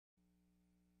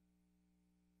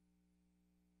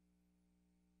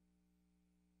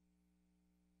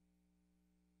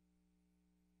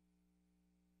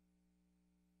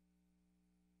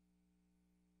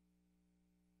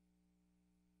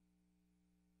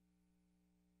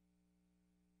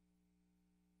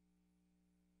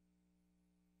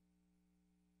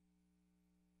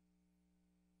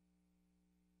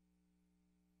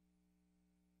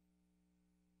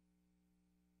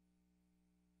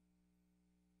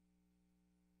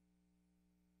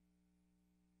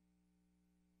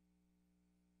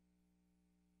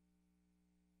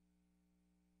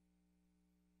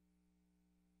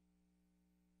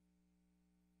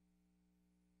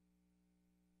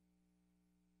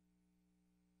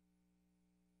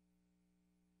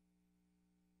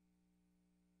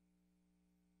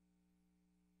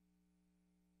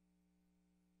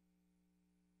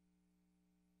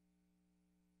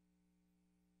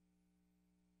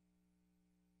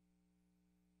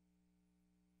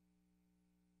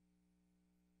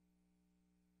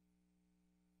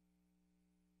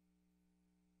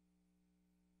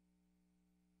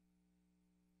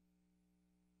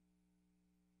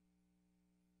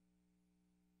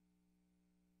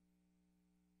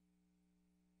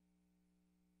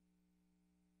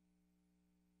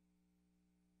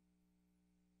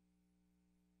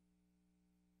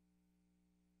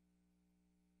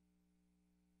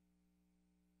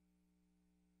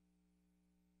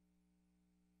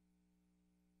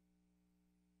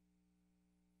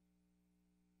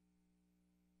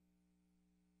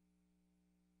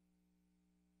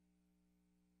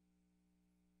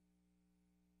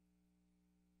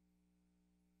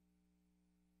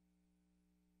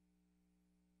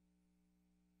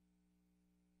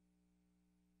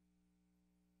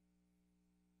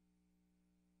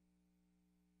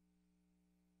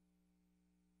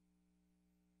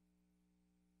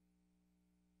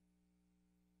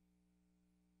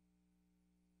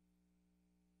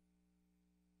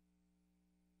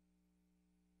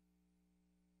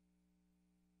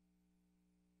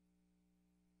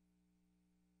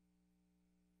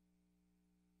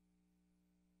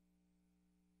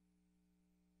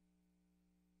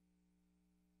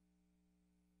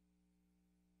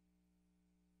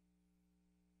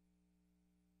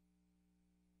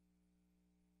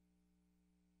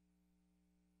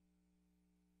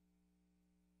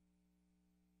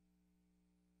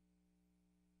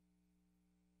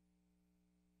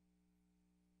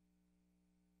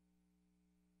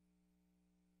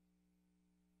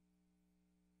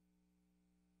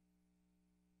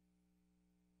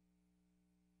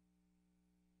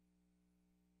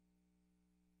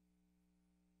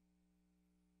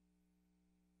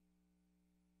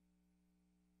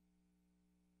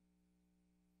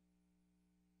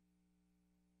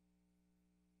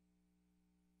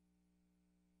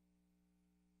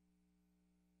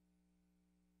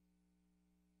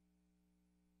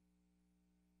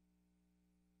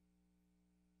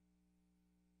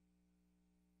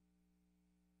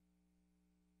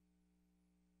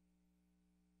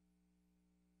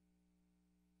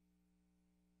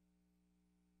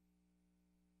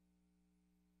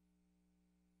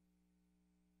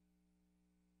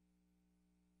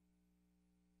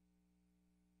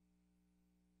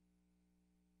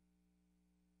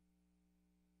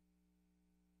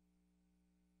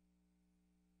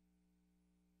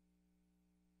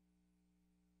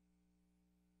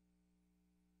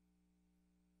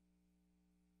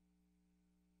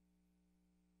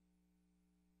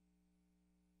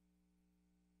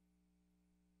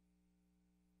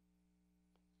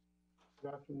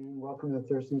Good afternoon. Welcome to the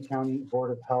Thurston County Board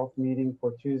of Health meeting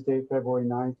for Tuesday, February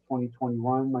 9th,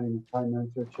 2021. My name is Ty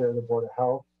Mentor, Chair of the Board of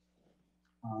Health.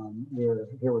 We're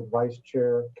here with Vice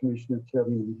Chair Commissioner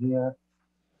Carolina Mejia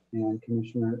and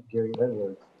Commissioner Gary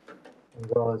Edwards, as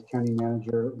well as County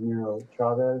Manager Ramiro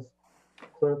Chavez,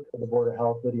 Clerk of the Board of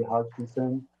Health Lydia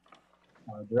Hodgkinson,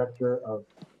 Director of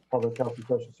Public Health and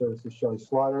Social Services Shelley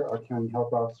Slaughter, our County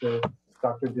Health Officer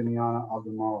Dr. Dimiana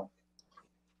Abdulmalik.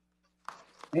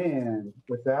 And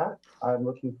with that, I'm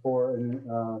looking for an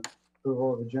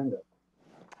approval of agenda.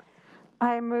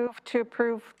 I move to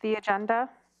approve the agenda.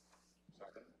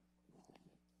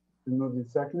 Been moved and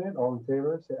seconded. All in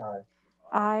favor, say aye.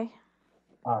 Aye.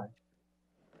 Aye.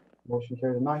 Motion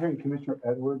carries. I'm not hearing Commissioner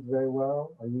Edwards very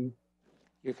well. Are you?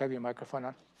 You have your microphone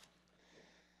on.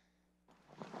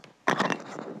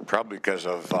 Probably because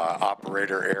of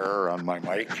operator error on my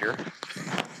mic here.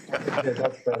 Okay,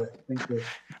 that's better. Thank you.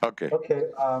 Okay. Okay.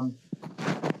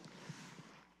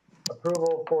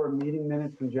 Approval for meeting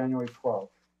minutes from January 12th.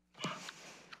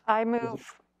 I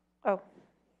move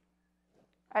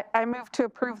to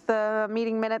approve the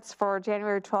meeting minutes for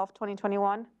January 12th,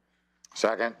 2021.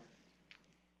 Second.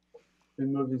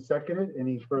 Been moved and seconded.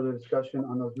 Any further discussion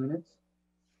on those minutes?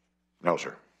 No,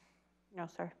 sir. No,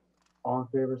 sir. All in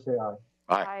favor, say aye.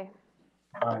 Aye.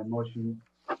 Aye. Motion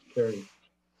carries.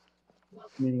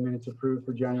 Meeting minutes approved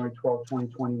for January 12th,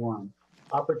 2021.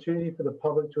 Opportunity for the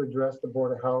public to address the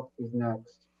Board of Health is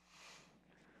next.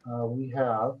 We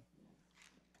have,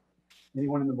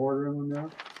 anyone in the boardroom now?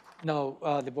 No,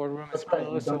 the boardroom is Okay,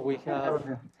 closed, so we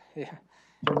have, yeah.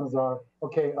 Cameras off.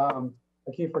 Okay, I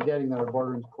keep forgetting that our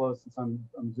boardroom's closed since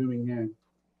I'm zooming in,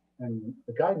 and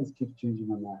the guidance keeps changing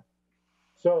on that.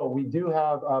 So we do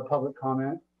have public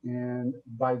comment and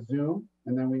by Zoom,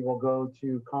 and then we will go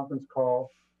to conference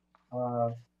call.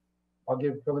 I'll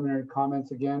give preliminary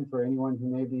comments again for anyone who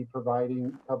may be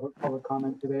providing public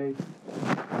comment today.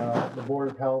 The Board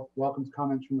of Health welcomes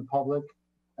comments from the public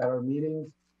at our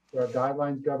meetings. There are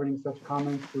guidelines governing such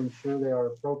comments to ensure they are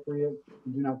appropriate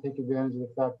and do not take advantage of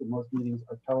the fact that most meetings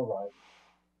are televised.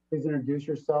 Please introduce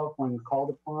yourself when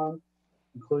called upon,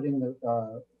 including the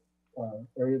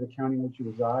area of the county in which you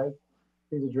reside.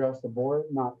 Please address the board,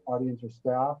 not audience or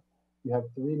staff. You have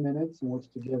 3 minutes in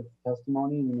which to give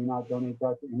testimony, and you may not donate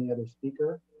that to any other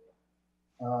speaker.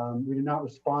 We do not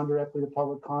respond directly to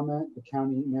public comment. The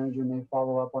county manager may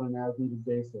follow up on an as-needed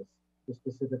basis for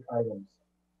specific items.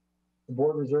 The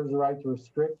board reserves the right to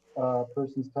restrict a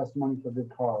person's testimony for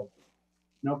good cause.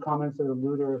 No comments that are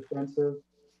lewd or offensive,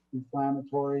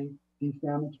 inflammatory,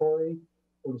 defamatory,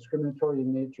 or discriminatory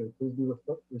in nature. Please be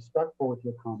respectful with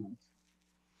your comments.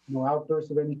 No outbursts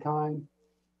of any kind,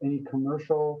 any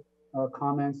commercial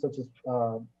comments such as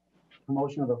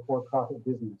promotion of a for-profit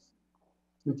business.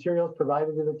 Materials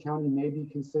provided to the county may be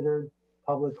considered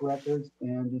public records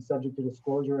and be subject to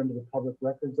disclosure under the Public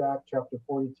Records Act, Chapter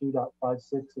 42.56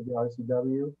 of the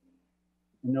RCW.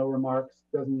 And no remarks,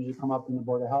 doesn't usually come up in the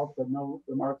Board of Health, but no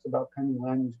remarks about pending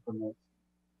land use permits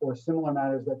or similar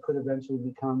matters that could eventually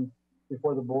become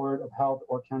before the Board of Health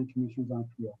or County Commissioners on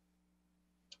Appeal.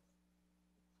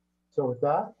 So with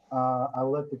that,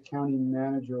 I'll let the county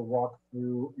manager walk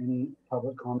through any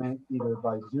public comment either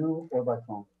by Zoom or by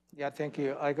phone. Yeah, thank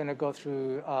you. I'm going to go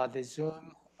through the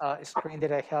Zoom screen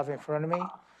that I have in front of me.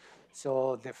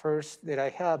 So the first that I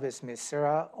have is Ms.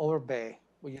 Sarah Overbay.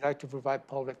 Would you like to provide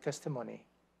public testimony?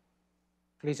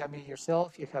 Please unmute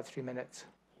yourself. You have 3 minutes.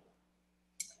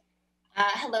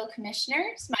 Hello,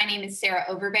 commissioners. My name is Sarah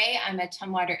Overbay. I'm a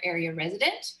Tumwater area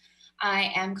resident.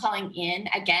 I am calling in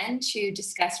again to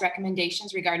discuss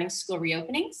recommendations regarding school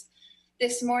reopenings.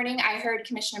 This morning, I heard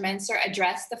Commissioner Menser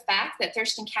address the fact that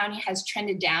Thurston County has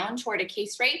trended down toward a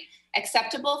case rate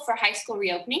acceptable for high school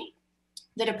reopening.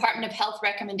 The Department of Health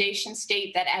recommendations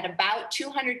state that at about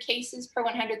 200 cases per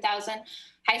 100,000,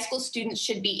 high school students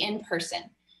should be in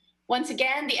person. Once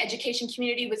again, the education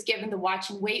community was given the watch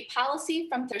and wait policy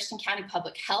from Thurston County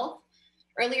Public Health.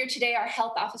 Earlier today, our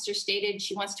health officer stated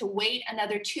she wants to wait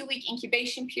another 2-week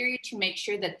incubation period to make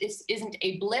sure that this isn't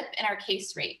a blip in our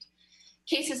case rate.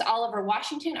 Cases all over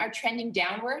Washington are trending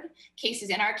downward.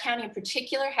 Cases in our county in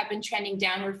particular have been trending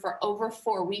downward for over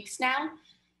 4 weeks now.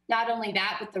 Not only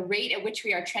that, but the rate at which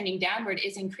we are trending downward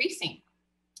is increasing.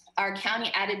 Our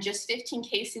county added just 15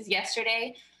 cases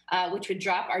yesterday, which would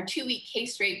drop our 2-week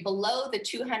case rate below the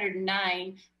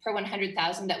 209 per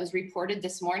 100,000 that was reported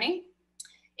this morning.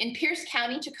 In Pierce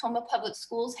County, Tacoma Public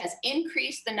Schools has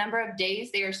increased the number of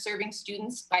days they are serving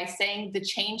students by saying the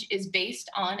change is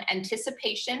based on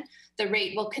anticipation. The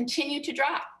rate will continue to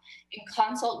drop in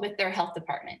consult with their health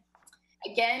department.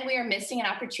 Again, we are missing an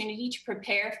opportunity to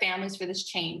prepare families for this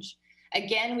change.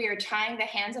 Again, we are tying the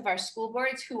hands of our school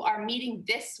boards who are meeting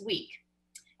this week.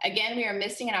 Again, we are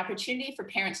missing an opportunity for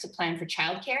parents to plan for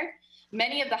childcare.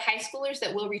 Many of the high schoolers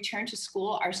that will return to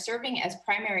school are serving as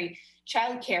primary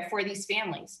childcare for these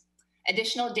families.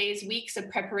 Additional days, weeks of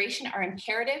preparation are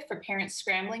imperative for parents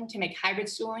scrambling to make hybrid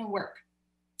schooling work.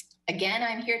 Again,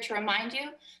 I'm here to remind you,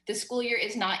 the school year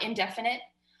is not indefinite.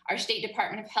 Our State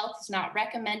Department of Health has not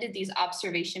recommended these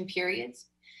observation periods.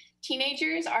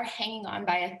 Teenagers are hanging on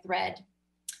by a thread.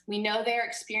 We know they are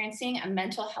experiencing a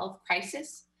mental health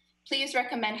crisis. Please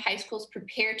recommend high schools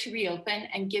prepare to reopen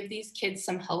and give these kids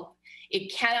some hope.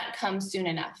 It cannot come soon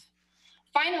enough.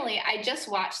 Finally, I just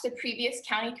watched the previous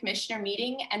county commissioner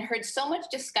meeting and heard so much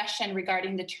discussion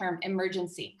regarding the term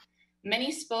emergency.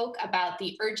 Many spoke about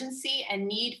the urgency and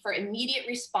need for immediate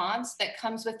response that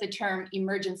comes with the term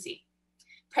emergency.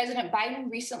 President Biden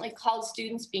recently called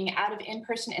students being out of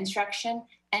in-person instruction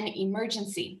an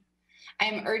emergency. I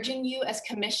am urging you as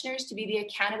commissioners to be the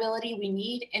accountability we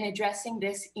need in addressing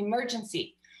this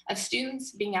emergency of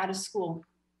students being out of school.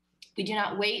 We do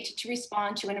not wait to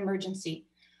respond to an emergency.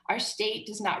 Our state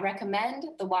does not recommend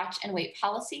the watch and wait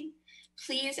policy.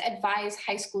 Please advise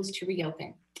high schools to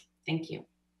reopen. Thank you.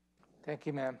 Thank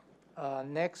you, ma'am.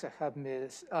 Next, I have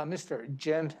Mr.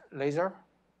 Jim Laser.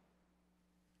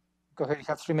 Go ahead, you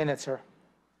have 3 minutes, sir.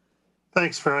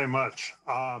 Thanks very much.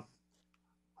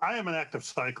 I am an active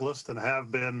cyclist and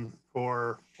have been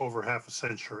for over half a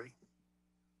century.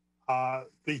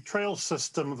 The trail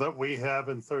system that we have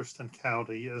in Thurston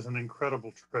County is an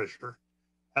incredible treasure,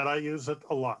 and I use it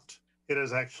a lot. It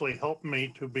has actually helped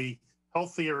me to be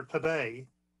healthier today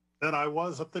than I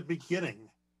was at the beginning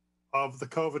of the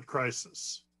COVID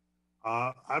crisis.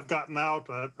 I've gotten out.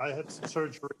 I had some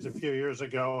surgeries a few years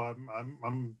ago.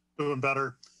 I'm doing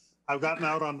better. I've gotten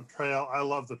out on the trail. I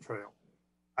love the trail.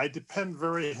 I depend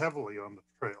very heavily on the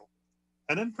trail.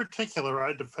 And in particular,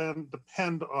 I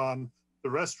depend on the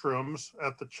restrooms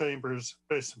at the Chambers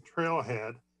Basin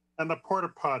Trailhead and the porta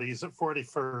potties at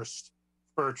 41st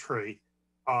Fir Tree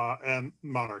and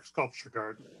Monarch Sculpture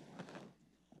Garden.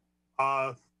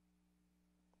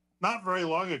 Not very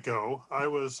long ago, I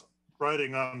was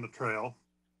riding on the trail,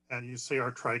 and you see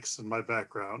our trikes in my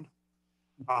background,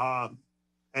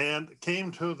 and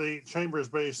came to the Chambers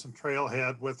Basin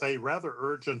Trailhead with a rather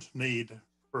urgent need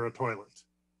for a toilet.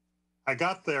 I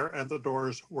got there and the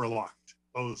doors were locked,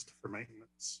 closed for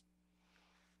maintenance.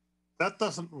 That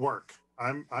doesn't work.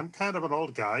 I'm kind of an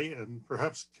old guy, and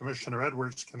perhaps Commissioner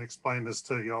Edwards can explain this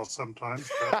to you all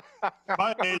sometimes. But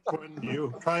my age, when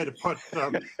you try to put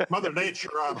Mother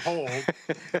Nature on hold,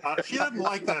 she doesn't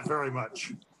like that very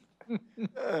much.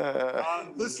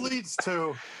 This leads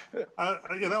to,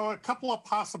 a couple of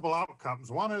possible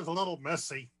outcomes. One is a little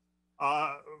messy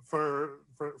for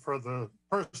the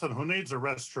person who needs a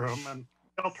restroom, and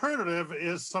the alternative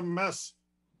is some mess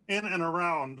in and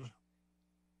around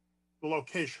the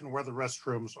location where the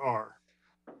restrooms are.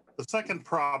 The second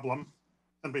problem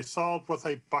can be solved with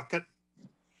a bucket,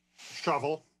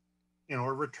 shovel, a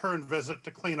return visit to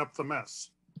clean up the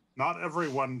mess. Not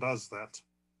everyone does that.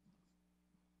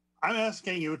 I'm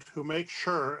asking you to make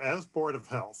sure, as Board of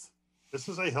Health, this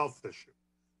is a health issue,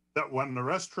 that when the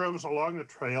restrooms along the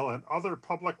trail and other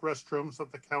public restrooms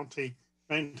that the county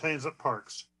maintains at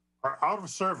parks are out of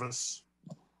service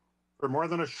for more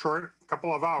than a short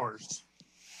couple of hours,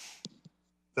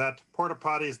 that porta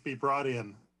potties be brought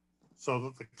in so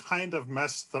that the kind of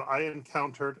mess that I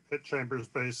encountered at Chambers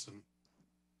Basin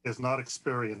is not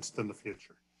experienced in the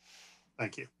future.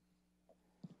 Thank you.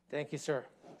 Thank you, sir.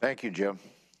 Thank you, Jim.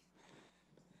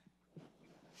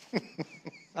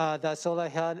 That's all I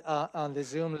had on the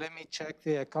Zoom. Let me check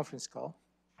the conference call.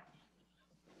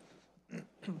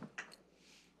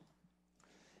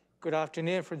 Good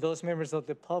afternoon for those members of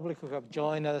the public who have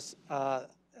joined us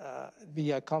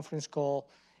via conference call,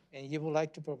 and you would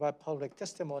like to provide public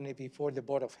testimony before the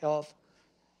Board of Health.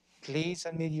 Please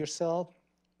unmute yourself,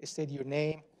 state your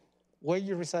name, where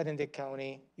you reside in the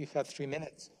county. You have 3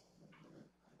 minutes.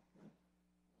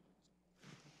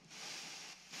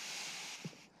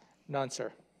 None,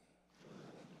 sir.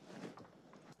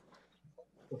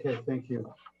 Okay, thank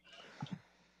you.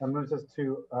 That moves us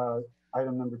to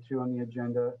item number 2 on the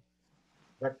agenda,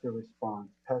 vector response,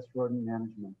 pest rodent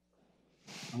management.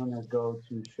 I'm going to go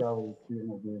to Shelley to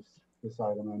introduce this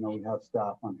item. I know we have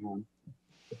staff on hand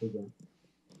to begin.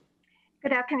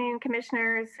 Good afternoon,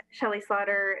 Commissioners. Shelley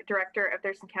Slaughter, Director of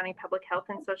Thurston County Public Health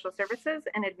and Social Services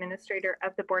and Administrator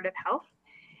of the Board of Health.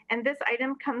 And this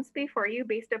item comes before you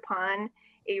based upon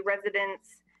a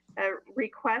resident's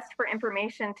request for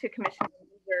information to Commissioner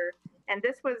User. And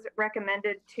this was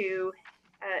recommended to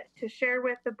share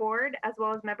with the board as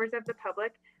well as members of the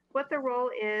public what the role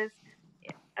is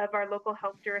of our local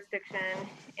health jurisdiction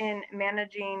in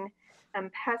managing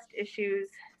pest issues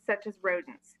such as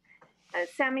rodents.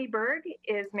 Sammy Berg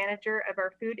is manager of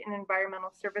our Food and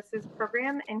Environmental Services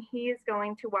program, and he is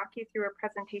going to walk you through a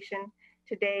presentation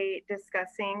today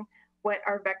discussing what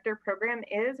our vector program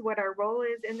is, what our role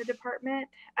is in the department,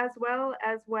 as well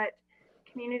as what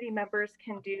community members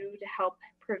can do to help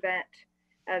prevent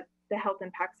the health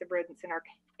impacts of rodents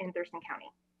in Thurston County.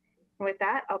 And with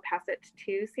that, I'll pass it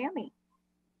to Sammy.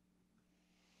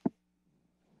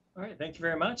 All right, thank you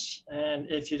very much.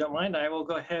 And if you don't mind, I will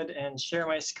go ahead and share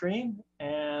my screen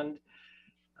and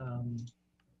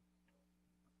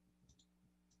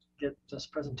get this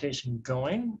presentation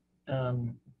going.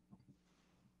 And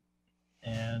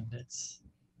it's,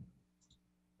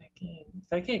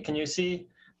 okay, can you see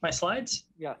my slides?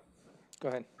 Yeah, go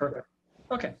ahead. Perfect.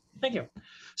 Okay, thank you.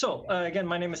 So again,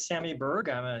 my name is Sammy Berg.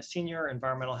 I'm a senior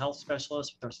environmental health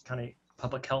specialist with Thurston County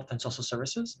Public Health and Social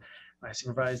Services. I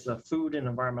supervise the food and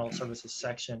environmental services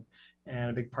section, and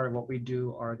a big part of what we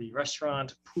do are the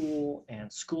restaurant, pool,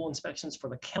 and school inspections for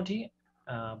the county.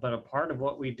 But a part of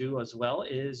what we do as well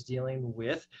is dealing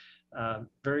with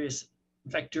various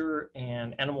vector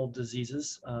and animal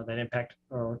diseases that impact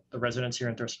the residents here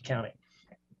in Thurston County.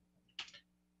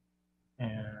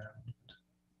 And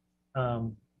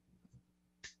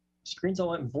screens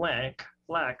all went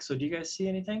black. So do you guys see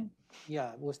anything?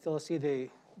 Yeah, we'll still see the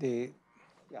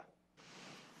yeah.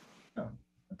 Oh,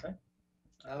 okay.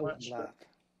 That was black.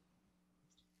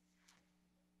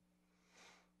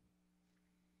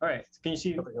 All right. Can you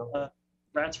see There we go.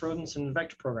 rats, rodents, and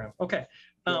vector program? Okay.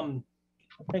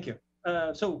 Thank you.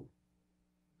 So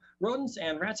rodents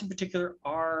and rats in particular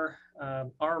are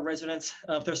residents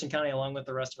of Thurston County, along with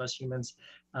the rest of us humans.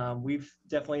 We've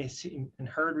definitely seen and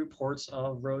heard reports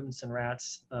of rodents and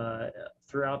rats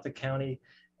throughout the county,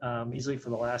 easily for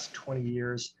the last 20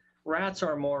 years. Rats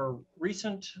are a more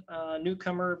recent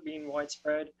newcomer, being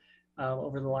widespread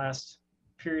over the last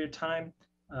period of time,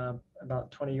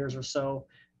 about 20 years or so.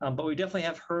 But we definitely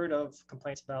have heard of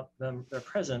complaints about their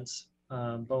presence,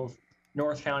 both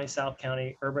North County, South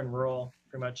County, urban, rural,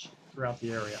 pretty much throughout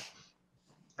the area.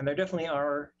 And they definitely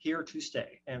are here to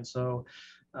stay. And so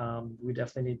we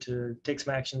definitely need to take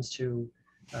some actions to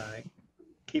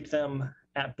keep them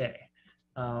at bay.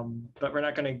 But we're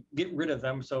not going to get rid of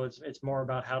them. So it's more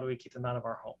about how do we keep them out of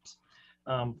our homes.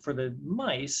 For the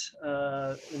mice,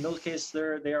 in those cases,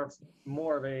 they are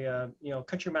more of a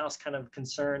country mouse kind of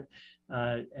concern.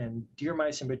 And deer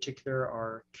mice in particular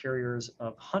are carriers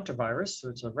of hantavirus. So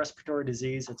it's a respiratory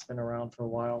disease that's been around for a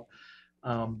while.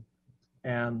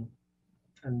 And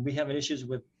we have issues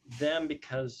with them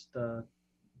because the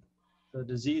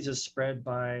disease is spread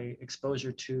by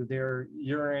exposure to their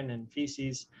urine and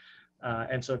feces.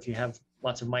 And so if you have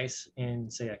lots of mice in,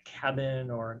 say, a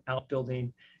cabin or an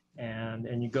outbuilding,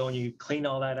 and you go and you clean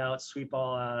all that out, sweep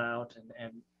all that out,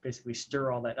 and basically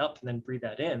stir all that up and then breathe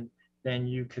that in, then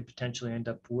you could potentially end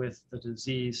up with the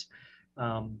disease.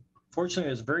 Fortunately,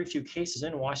 there's very few cases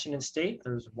in Washington State.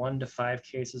 There's 1 to 5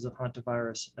 cases of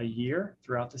hantavirus a year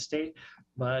throughout the state,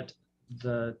 but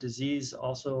the disease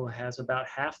also has about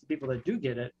half the people that do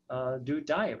get it do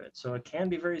die of it. So it can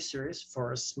be very serious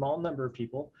for a small number of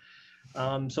people.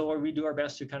 So we do our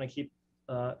best to kind of keep,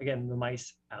 again, the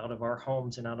mice out of our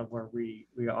homes and out of where we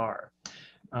are.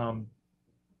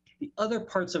 The other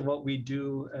parts of what we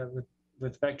do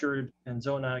with vector and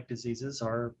zoonotic diseases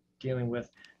are dealing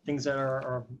with things that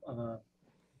are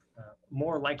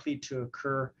more likely to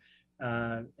occur.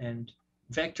 And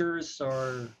vectors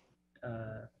are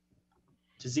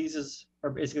diseases, or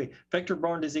basically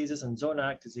vector-borne diseases and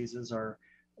zoonotic diseases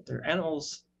they're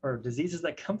animals or diseases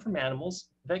that come from animals.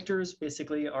 Vectors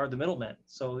basically are the middlemen.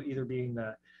 So either being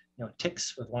the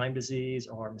ticks with Lyme disease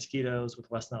or mosquitoes with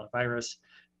West Nile virus.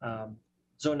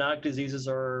 Zoonotic diseases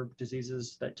are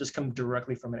diseases that just come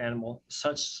directly from an animal,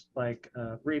 such like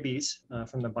rabies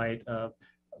from the bite of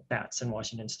bats in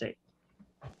Washington State.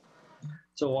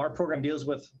 So our program deals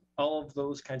with all of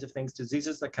those kinds of things,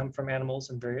 diseases that come from animals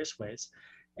in various ways.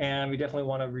 And we definitely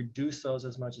want to reduce those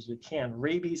as much as we can.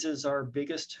 Rabies is our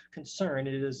biggest concern.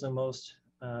 It is the most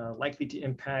likely to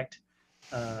impact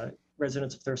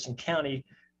residents of Thurston County.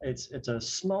 It's a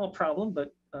small problem,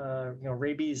 but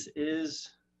rabies is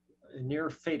near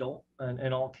fatal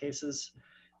in all cases.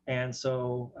 And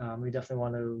so we definitely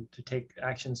want to take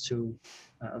actions to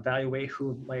evaluate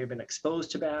who may have been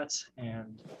exposed to bats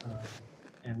and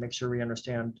make sure we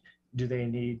understand, do they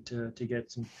need to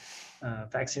get some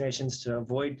vaccinations to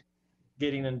avoid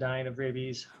getting and dying of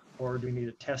rabies, or do we need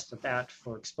to test a bat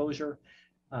for exposure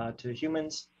to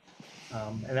humans?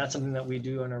 And that's something that we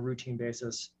do on a routine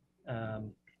basis.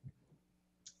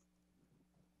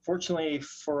 Fortunately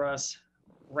for us,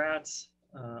 rats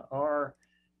are,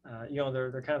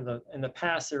 they're kind of in the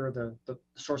past, they were the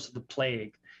source of the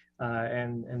plague.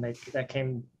 And that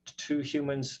came to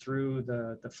humans through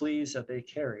the fleas that they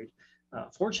carried.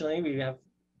 Fortunately, we have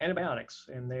antibiotics,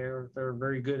 and they're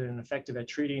very good and effective at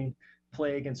treating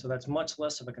plague, and so that's much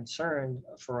less of a concern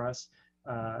for us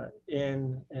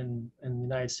in the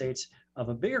United States. Of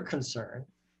a bigger concern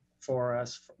for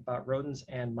us about rodents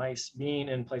and mice being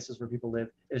in places where people live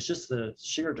is just the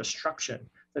sheer destruction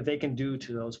that they can do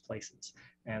to those places.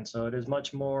 And so it is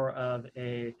much more of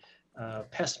a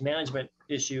pest management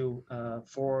issue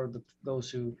for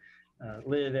those who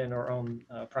live in or own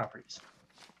properties.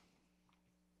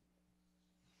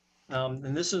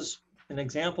 And this is an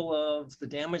example of the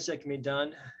damage that can be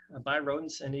done by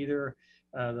rodents. And either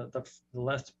the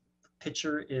left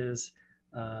picture is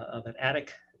of an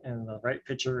attic, and the right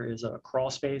picture is a crawl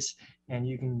space. And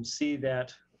you can see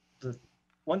that the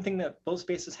one thing that both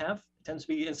spaces have tends to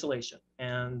be insulation.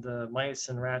 And the mice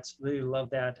and rats really love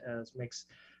that, as makes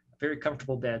very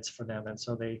comfortable beds for them. And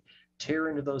so they tear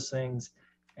into those things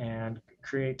and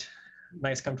create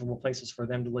nice, comfortable places for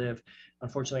them to live.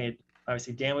 Unfortunately, it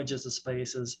obviously damages the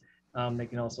spaces. They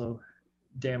can also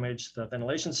damage the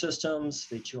ventilation systems.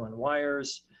 They chew on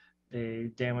wires. They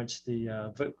damage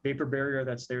the vapor barrier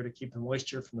that's there to keep the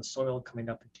moisture from the soil coming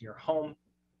up into your home.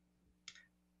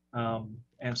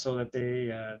 And so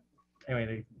that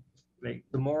anyway,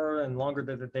 the more and longer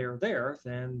that they are there,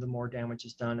 then the more damage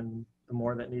is done, and the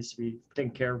more that needs to be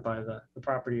taken care of by the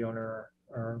property owner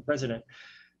or resident.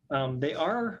 They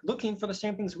are looking for the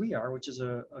same things we are, which is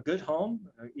a good home,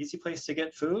 an easy place to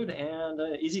get food, and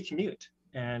an easy commute.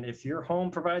 And if your home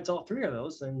provides all three of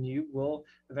those, then you will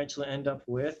eventually end up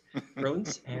with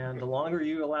rodents. And the longer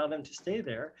you allow them to stay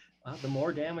there, the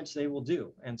more damage they will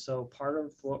do. And so part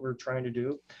of what we're trying to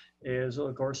do is,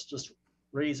 of course, just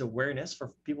raise awareness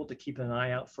for people to keep an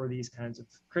eye out for these kinds of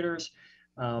critters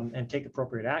and take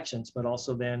appropriate actions. But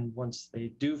also then, once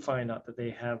they do find out that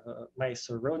they have mice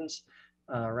or rodents,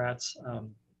 rats,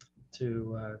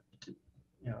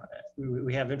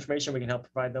 we have information we can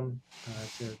help provide them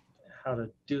to how to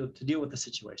deal with the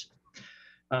situation.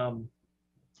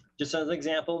 Just as an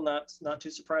example, not too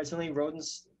surprisingly,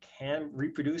 rodents can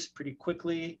reproduce pretty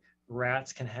quickly.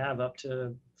 Rats can have up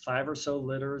to 5 or so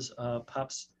litters of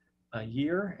pups a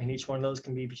year, and each one of those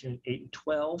can be between 8 and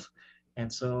 12.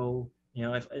 And so,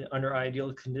 if under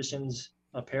ideal conditions,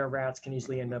 a pair of rats can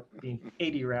easily end up being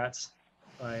 80 rats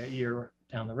by a year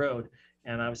down the road.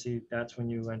 And obviously, that's when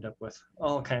you end up with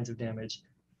all kinds of damage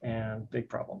and big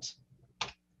problems.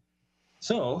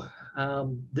 So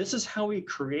this is how we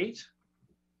create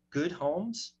good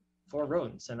homes for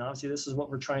rodents. And obviously, this is what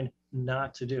we're trying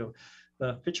not to do.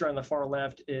 The picture on the far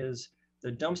left is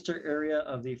the dumpster area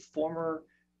of the former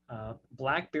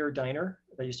Black Bear Diner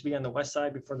that used to be on the west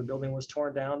side before the building was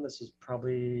torn down. This was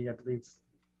probably, I believe,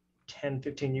 10,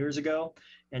 15 years ago.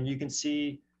 And you can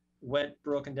see wet,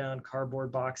 broken down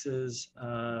cardboard boxes.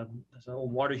 There's an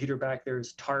old water heater back there.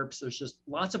 There's tarps. There's just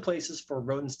lots of places for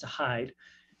rodents to hide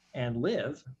and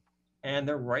live. And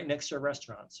they're right next to a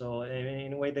restaurant. So in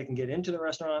any way they can get into the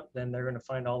restaurant, then they're going to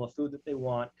find all the food that they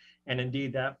want. And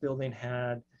indeed, that building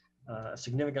had a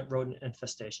significant rodent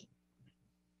infestation.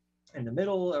 In the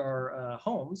middle are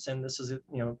homes, and this is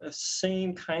the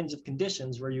same kinds of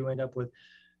conditions where you end up with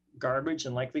garbage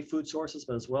and likely food sources,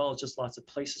 but as well as just lots of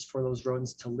places for those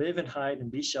rodents to live and hide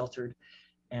and be sheltered.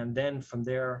 And then from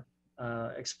there,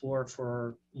 explore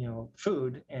for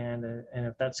food. And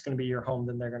if that's going to be your home,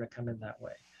 then they're going to come in that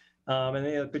way. And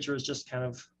the other picture is just kind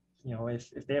of,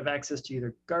 if they have access to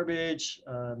either garbage,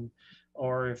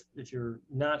 or if you're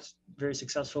not very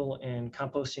successful in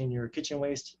composting your kitchen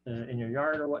waste in your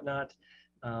yard or whatnot,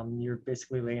 you're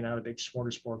basically laying out a big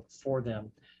smorgasbord for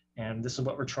them. And this is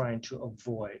what we're trying to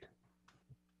avoid.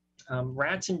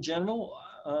 Rats in general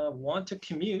want to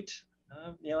commute.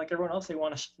 Like everyone else, they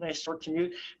want a nice short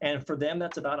commute. And for them,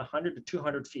 that's about 100 to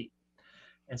 200 feet.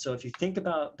 And so if you think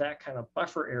about that kind of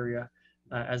buffer area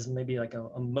as maybe like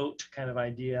a moat kind of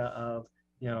idea of,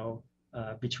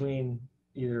 between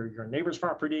either your neighbor's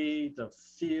property, the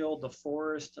field, the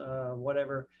forest,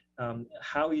 whatever,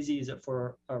 how easy is it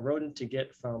for a rodent to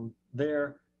get from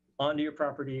there onto your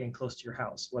property and close to your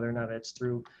house, whether or not it's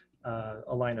through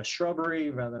a line of shrubbery,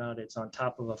 whether or not it's on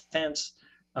top of a fence,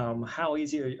 how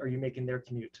easy are you making their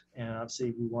commute? And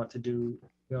obviously we want to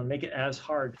make it as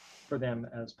hard for them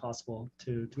as possible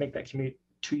to make that commute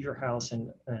to your house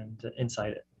and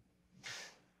inside it.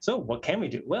 So what can we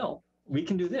do? Well, we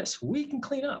can do this. We can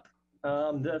clean up.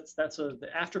 That's the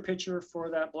after picture for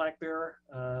that black bear.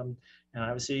 And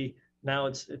obviously now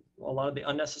a lot of the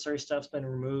unnecessary stuff's been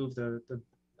removed. The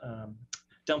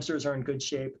dumpsters are in good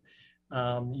shape.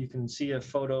 You can see a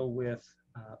photo with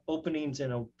openings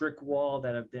in a brick wall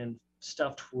that have been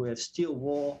stuffed with steel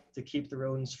wool to keep the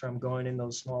rodents from going in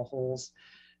those small holes.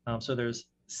 So there's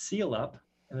seal up,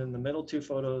 and then the middle two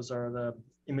photos are the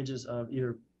images of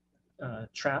either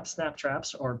traps, snap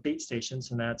traps, or bait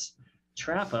stations, and that's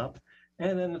trap up.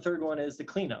 And then the third one is the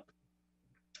cleanup.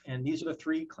 And these are the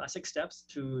three classic steps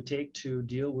to take to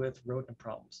deal with rodent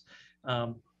problems.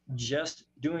 Just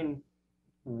doing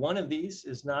one of these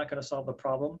is not going to solve the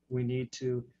problem. We need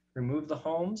to remove the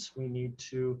homes, we need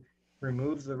to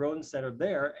remove the rodents that are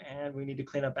there, and we need to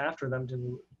clean up after them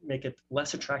to make it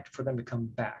less attractive for them to come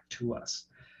back to us.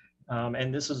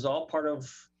 And this is all part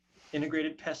of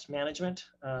integrated pest management,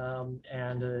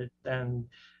 and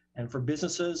for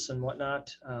businesses and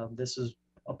whatnot, this is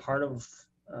a part of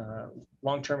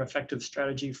long-term effective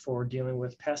strategy for dealing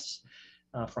with pests.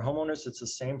 For homeowners, it's the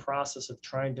same process of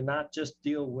trying to not just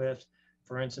deal with,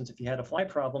 for instance, if you had a fly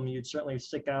problem, you'd certainly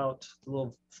stick out the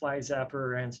little fly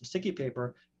zapper and some sticky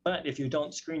paper, but if you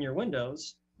don't screen your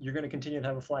windows, you're going to continue to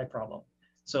have a fly problem.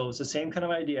 So it's the same kind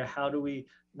of idea. How do we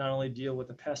not only deal with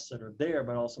the pests that are there,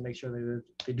 but also make sure that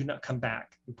they do not come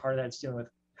back? And part of that is dealing with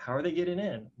how are they getting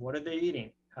in? What are they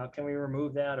eating? How can we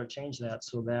remove that or change that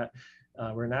so that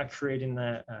we're not creating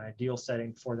that ideal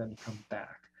setting for them to come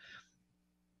back?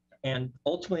 And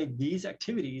ultimately, these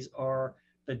activities are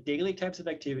the daily types of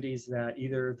activities that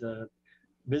either the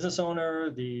business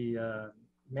owner, the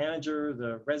manager,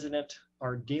 the resident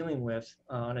are dealing with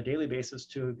on a daily basis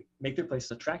to make their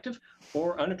places attractive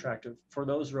or unattractive for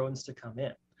those rodents to come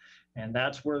in. And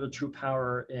that's where the true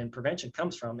power in prevention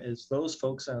comes from, is those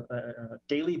folks on a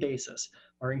daily basis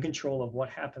are in control of what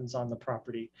happens on the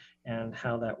property and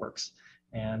how that works.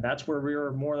 And that's where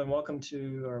we're more than welcome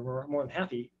to, or we're more than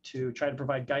happy to try to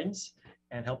provide guidance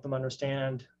and help them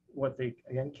understand what they,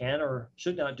 again, can or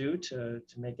should not do to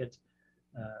make it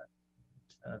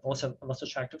less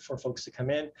attractive for folks to come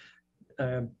in.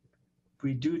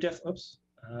 We do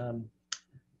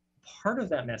part of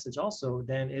that message also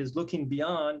then is looking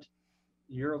beyond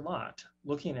your lot,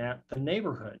 looking at the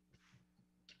neighborhood.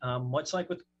 Much like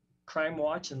with Crime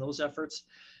Watch and those efforts,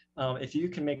 if you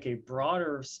can make a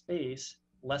broader space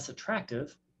less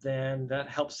attractive, then that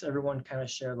helps everyone kind of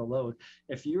share the load.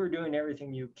 If you are doing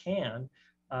everything you can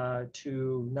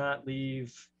to not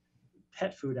leave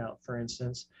pet food out, for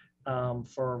instance,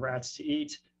 for rats to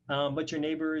eat, but your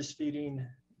neighbor is feeding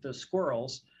the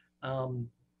squirrels,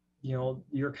 you know,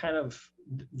 you're kind of,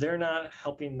 they're not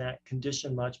helping that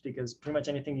condition much, because pretty much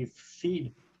anything you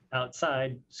feed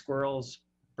outside, squirrels,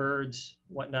 birds,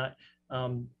 whatnot,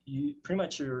 you pretty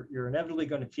much you're inevitably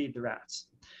going to feed the rats.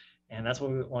 And that's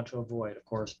what we want to avoid, of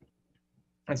course.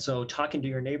 And so talking to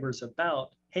your neighbors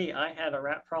about, hey, I had a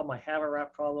rat problem, I have a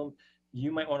rat problem, you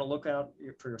might want to look out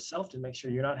for yourself to make sure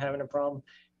you're not having a problem,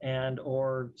 and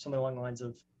or something along the lines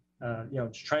of, you know,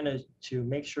 trying to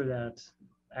make sure that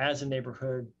as a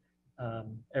neighborhood,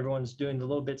 everyone's doing the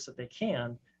little bits that they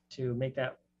can to make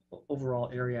that overall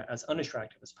area as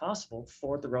unattractive as possible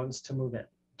for the rodents to move in.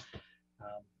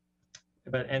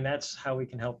 And that's how we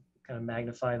can help kind of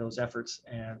magnify those efforts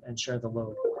and share the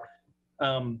load.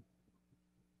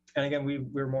 And again,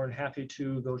 we're more than happy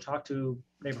to go talk to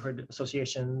neighborhood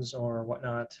associations or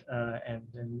whatnot,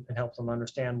 and help them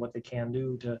understand what they can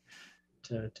do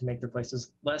to make their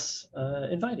places less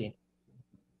inviting.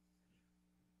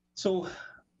 So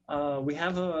we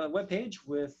have a webpage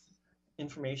with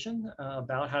information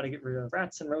about how to get rid of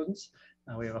rats and rodents.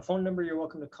 We have a phone number you're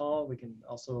welcome to call. We can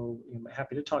also,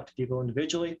 happy to talk to people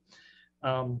individually.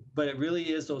 But it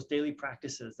really is those daily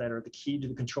practices that are the key to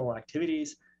the control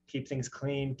activities. Keep things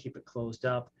clean, keep it closed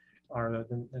up, are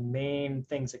the main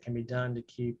things that can be done to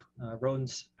keep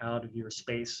rodents out of your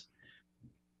space.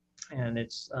 And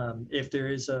it's if there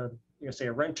is say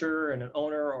a renter and an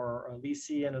owner, or a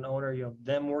leasee and an owner,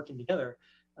 them working together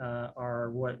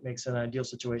are what makes an ideal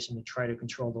situation to try to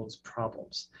control those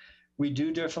problems. We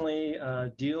do definitely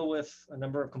deal with a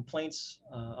number of complaints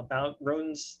about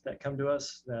rodents that come to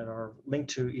us that are linked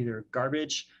to either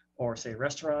garbage or, say,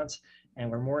 restaurants, and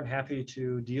we're more than happy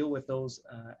to deal with those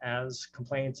as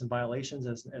complaints and violations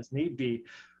as need be.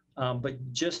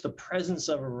 But just the presence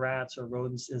of rats or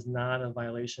rodents is not a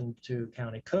violation to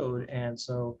county code, and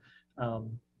so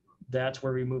that's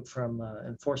where we move from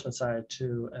enforcement side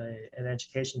to an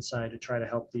education side to try to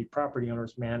help the property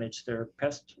owners manage their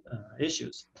pest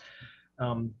issues.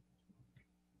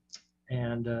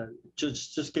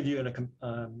 Just give you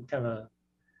kind of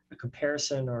a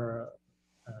comparison, or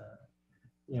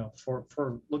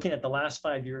for looking at the last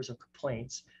 5 years of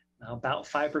complaints, about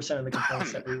 5% of the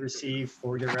complaints that we receive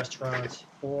for your restaurants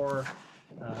or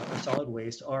or solid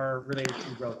waste are related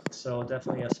to rodents. So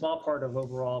definitely a small part of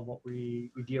overall what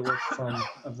we deal with from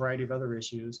a variety of other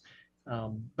issues,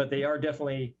 but they are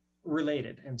definitely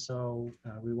related. And so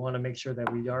we want to make sure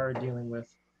that we are dealing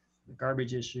with the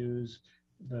garbage issues,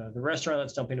 the restaurant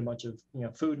that's dumping a bunch of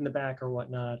food in the back or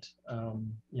whatnot,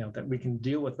 that we can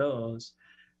deal with those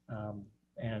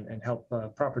and help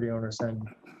property owners then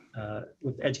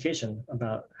with education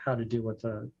about how to deal with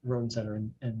the rodents that are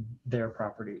in their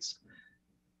properties.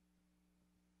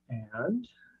 And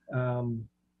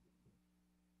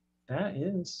that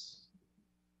is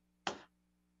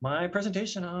my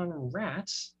presentation on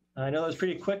rats. I know it was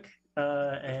pretty quick,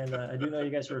 and I do know you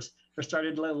guys were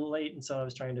started a little late, and so I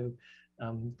was trying to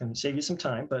save you some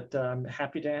time, but I'm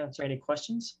happy to answer any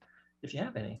questions if you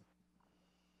have any.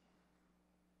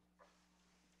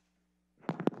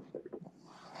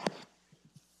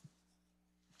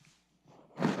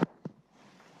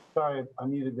 Sorry, I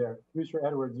muted there. Commissioner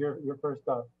Edwards, you're first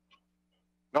up.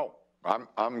 No,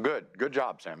 I'm good. Good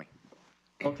job, Sammy.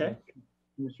 Okay.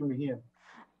 Commissioner Mejia.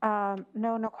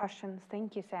 No questions.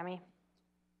 Thank you, Sammy.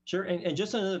 Sure, and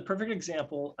just another perfect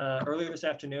example, earlier this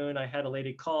afternoon, I had a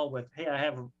lady call with, hey, I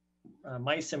have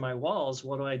mice in my walls,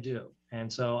 what do I do?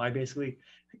 And so I basically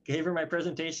gave her my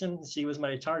presentation. She was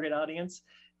my target audience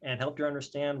and helped her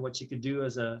understand what she could do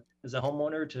as a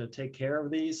homeowner to take care of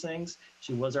these things.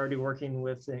 She was already working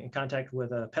in contact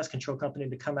with a pest control company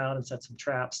to come out and set some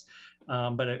traps.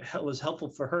 But it was helpful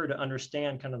for her to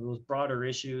understand kind of those broader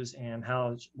issues and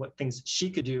what things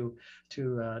she could do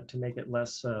to make it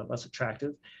less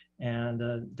attractive. And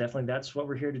definitely that's what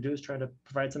we're here to do, is try to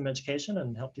provide some education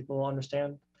and help people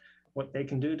understand what they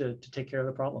can do to take care of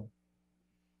the problem.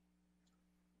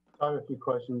 I have a few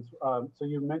questions. So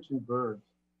you mentioned birds.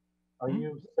 Are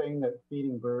you saying that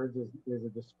feeding birds is a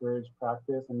discouraged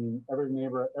practice? I mean,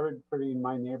 everybody in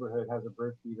my neighborhood has a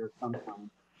bird feeder of some kind,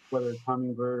 whether it's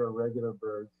hummingbird or regular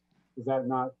birds. Is that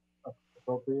not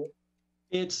appropriate?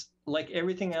 It's like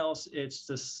everything else. It's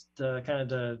the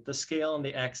kind of the scale and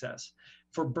the access.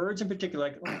 For birds in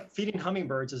particular, like feeding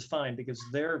hummingbirds is fine because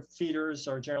their feeders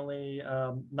are generally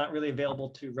not really available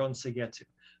to rodents to get to.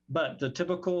 But the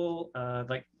typical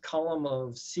like column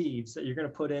of seeds that you're going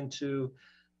to put into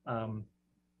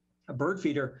a bird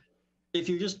feeder, if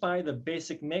you just buy the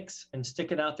basic mix and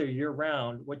stick it out there year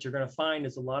round, what you're going to find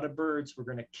is a lot of birds we're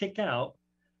going to kick out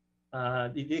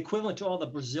the equivalent to all the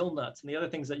Brazil nuts and the other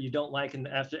things that you don't like, and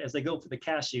as they go for the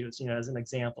cashews, as an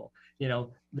example,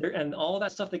 and all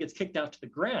that stuff that gets kicked out to the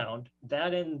ground,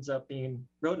 that ends up being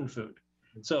rodent food.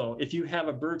 So if you have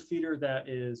a bird feeder that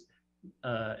is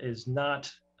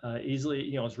not easily,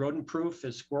 is rodent proof,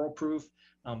 is squirrel proof,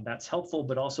 that's helpful,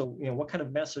 but also, what kind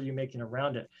of mess are you making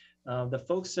around it? The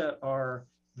folks that are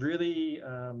really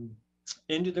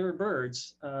into their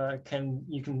birds,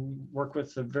 you can work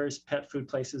with the various pet food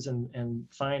places and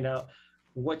find out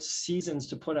what seasons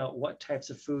to put out what types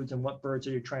of foods and what birds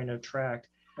are you trying to attract.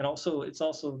 And also, it's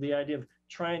also the idea of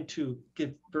trying to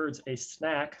give birds a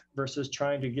snack versus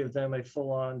trying to give them a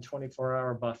full-on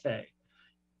 24-hour buffet.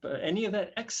 But any of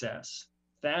that excess,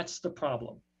 that's the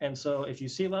problem. And so if you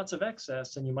see lots of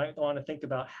excess, then you might want to think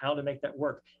about how to make that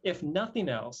work. If nothing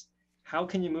else, how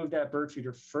can you move that bird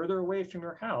feeder further away from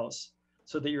your house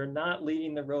so that you're not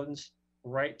leading the rodents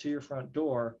right to your front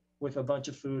door with a bunch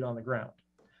of food on the ground?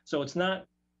 So it's not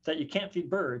that you can't feed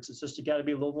birds, it's just you got to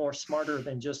be a little more smarter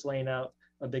than just laying out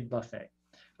a big buffet.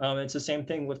 It's the same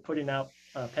thing with putting out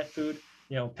pet food.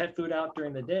 Pet food out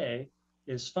during the day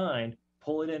is fine.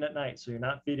 Pull it in at night so you're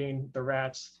not feeding the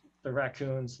rats, the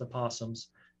raccoons, the possums.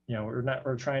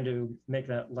 We're trying to make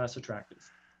that less attractive.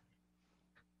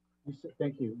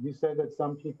 Thank you. You said that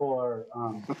some people are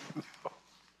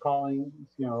calling,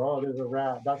 oh, there's a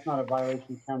rat. That's not a violation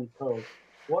of county code.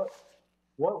 What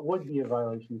would be a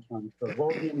violation of county code? What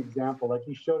would be an example? Like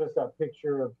you showed us that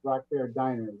picture of Black Bear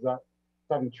Diner. Is that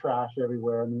having trash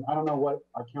everywhere? I mean, I don't know what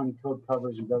our county code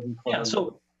covers and doesn't cover. Yeah,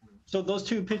 so those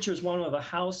two pictures, one of a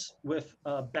house with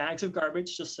bags of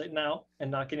garbage just sitting out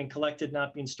and not getting collected,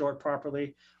 not being stored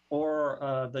properly, or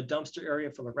the dumpster area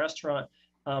for the restaurant.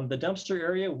 The dumpster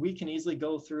area, we can easily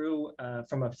go through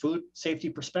from a food safety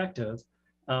perspective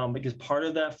because part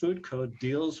of that food code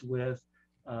deals with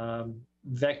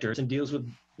vectors and deals with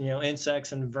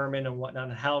insects and vermin and whatnot,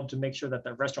 and how to make sure that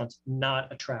the restaurant's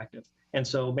not attractive. And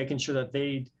so making sure that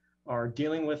they are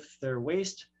dealing with their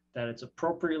waste, that it's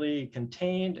appropriately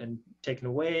contained and taken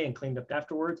away and cleaned up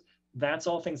afterwards, that's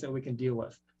all things that we can deal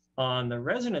with. On the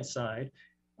resident side,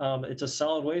 it's a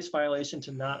solid waste violation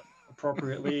to not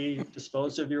appropriately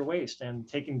dispose of your waste, and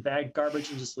taking bagged garbage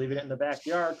and just leaving it in the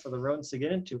backyard for the rodents to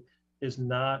get into is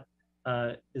not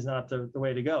is not the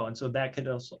way to go. And so that could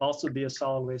also be a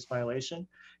solid waste violation.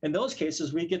 In those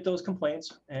cases, we get those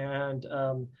complaints, and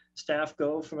staff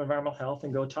go from environmental health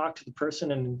and go talk to the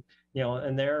person, and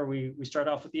and there we start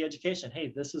off with the education.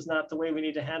 Hey, this is not the way we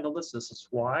need to handle this. This is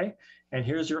why, and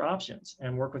here's your options,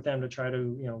 and work with them to try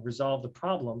to resolve the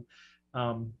problem.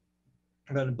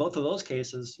 But in both of those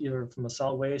cases, either from the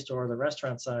solid waste or the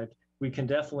restaurant side, we can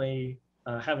definitely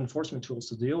have enforcement tools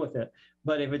to deal with it.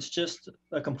 But if it's just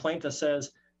a complaint that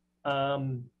says,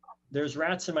 there's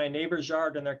rats in my neighbor's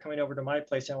yard and they're coming over to my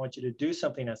place, I want you to do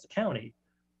something as the county,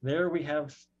 there we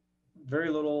have very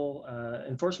little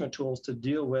enforcement tools to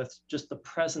deal with just the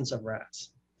presence of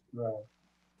rats. Right.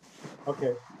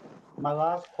 Okay. My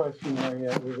last question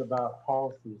area is about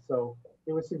policy. So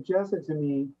it was suggested to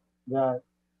me that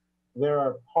there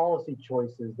are policy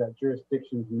choices that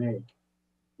jurisdictions make,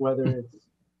 whether it's,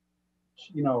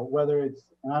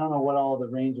 and I don't know what all the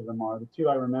range of them are. The two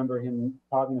I remember him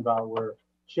talking about were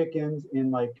chickens in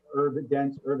like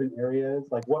dense urban areas,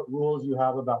 like what rules you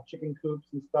have about chicken coops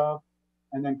and stuff,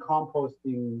 and then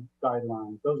composting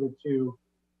guidelines. Those are two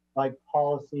like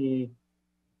policy,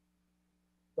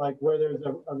 like where there's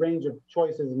a range of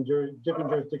choices and different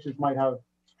jurisdictions might have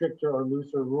stricter or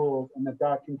looser rules, and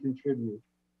that can contribute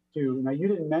to. Now, you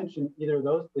didn't mention either of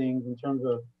those things in terms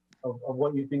of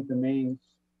what you think the main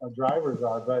drivers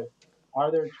are, but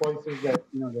are there choices that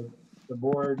the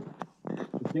board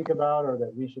should think about, or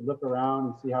that we should look around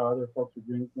and see how other folks are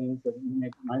doing things that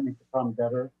might make the problem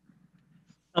better?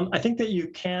 I think that you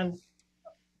can.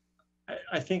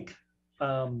 I think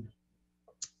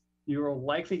you will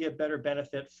likely get better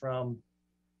benefit from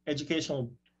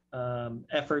educational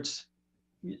efforts,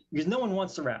 because no one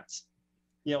wants the rats.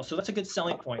 So that's a good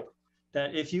selling point,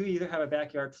 that if you either have a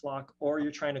backyard flock or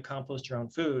you're trying to compost your own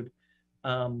food,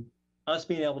 us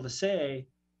being able to say,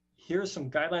 here's some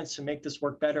guidelines to make this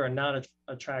work better and not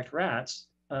attract rats,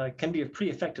 can be a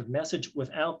pretty effective message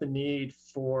without the need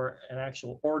for an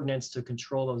actual ordinance to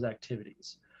control those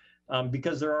activities.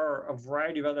 Because there are a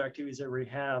variety of other activities that we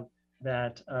have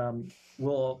that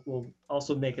will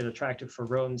also make it attractive for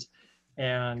rodents,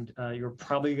 and you're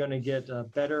probably going to get a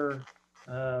better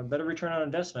return on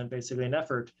investment, basically an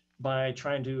effort, by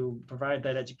trying to provide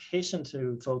that education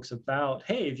to folks about,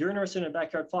 hey, if you're interested in a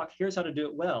backyard flock, here's how to do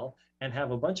it well, and have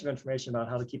a bunch of information about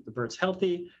how to keep the birds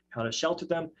healthy, how to shelter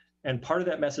them. And part of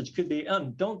that message could be,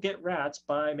 don't get rats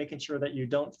by making sure that you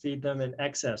don't feed them in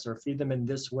excess or feed them in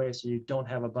this way so you don't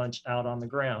have a bunch out on the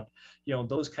ground.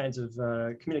 Those kinds of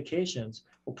communications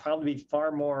will probably be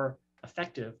far more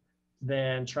effective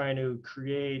than trying to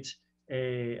create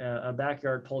a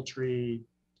backyard poultry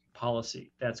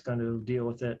policy that's going to deal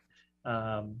with it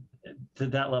to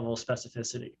that level of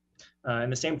specificity.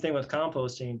 And the same thing with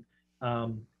composting,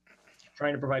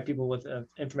 trying to provide people with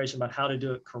information about how to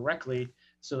do it correctly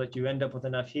so that you end up with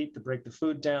enough heat to break the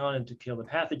food down and to kill the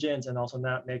pathogens, and also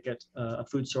not make it a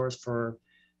food source for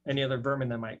any other vermin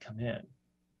that might come in.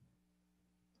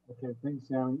 Okay, thanks,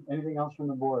 Sam. Anything else from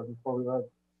the board before we let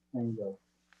things go?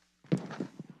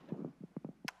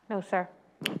 No, sir.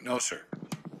 No, sir.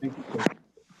 Thank you, sir.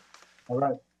 All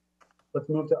right. Let's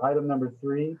move to item number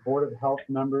 3, Board of Health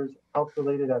members'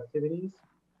 health-related activities.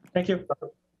 Thank you.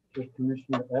 With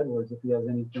Commissioner Edwards, if he has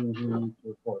anything he needs to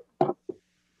report.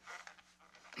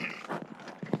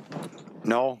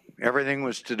 No, everything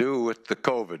was to do with the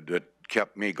COVID that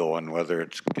kept me going, whether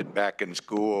it's get back in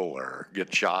school or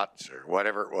get shots or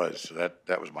whatever it was. So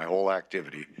that was my whole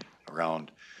activity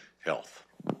around health.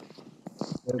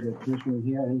 Very good. Commissioner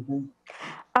Mejia, anything?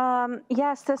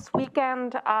 Yes, this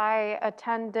weekend I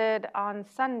attended on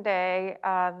Sunday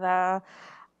the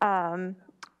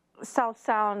South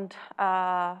Sound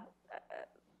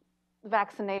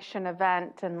vaccination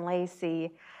event in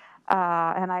Lacey,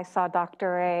 and I saw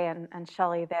Dr. A and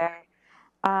Shelley there.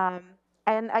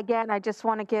 And again, I just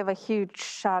want to give a huge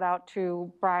shout out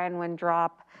to Brian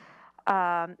Windrop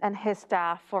and his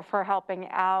staff for helping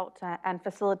out and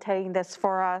facilitating this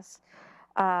for us.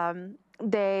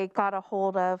 They got a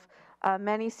hold of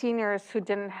many seniors who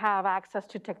didn't have access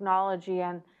to technology,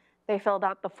 and they filled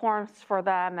out the forms for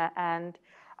them, and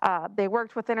they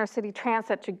worked with Intercity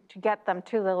Transit to get them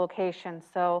to the location.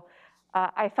 So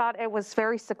I thought it was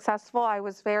very successful. I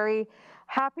was very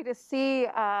happy to see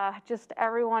just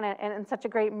everyone in such a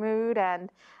great mood, and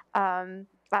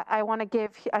I want to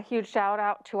give a huge shout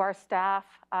out to our staff.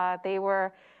 They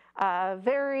were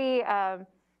very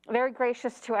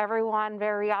gracious to everyone,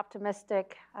 very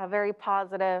optimistic, very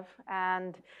positive,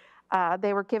 and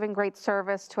they were giving great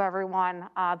service to everyone.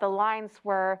 The lines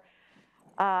were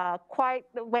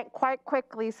went quite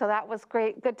quickly, so that was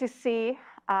great. Good to see.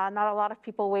 Not a lot of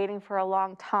people waiting for a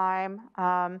long time.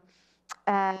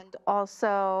 And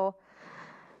also,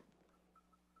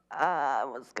 I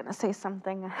was gonna say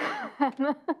something,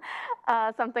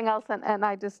 something else, and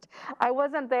I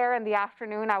wasn't there in the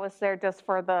afternoon. I was there just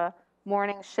for the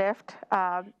morning shift.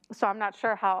 So I'm not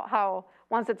sure how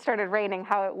once it started raining,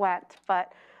 how it went.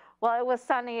 But well, it was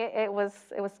sunny. It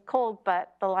was cold,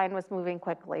 but the line was moving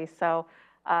quickly. So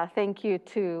thank you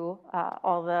to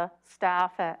all the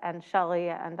staff and Shelley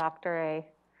and Dr. A.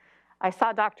 I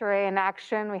saw Dr. A in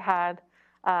action. We had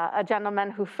a gentleman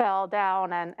who fell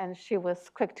down, and she was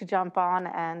quick to jump on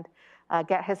and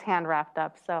get his hand wrapped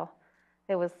up. So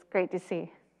it was great to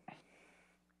see.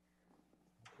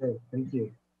 Okay, thank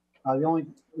you. The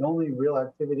only real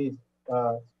activities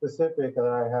specific that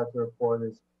I have to report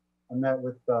is I met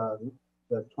with the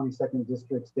 22nd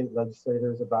District state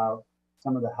legislators about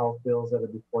some of the health bills that are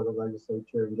before the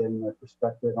legislature and getting their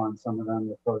perspective on some of them,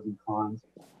 the pros and cons.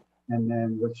 And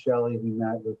then with Shelley, we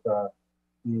met with the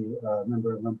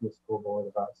member of Olympia School Board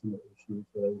about some of the issues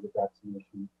related to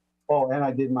vaccination. Oh, and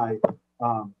I did my,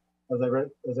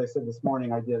 as I said this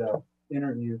morning, I did an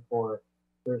interview for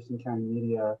Thurston County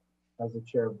Media as the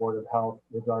chair of Board of Health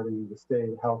regarding the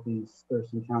Stay Healthy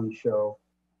Thurston County show.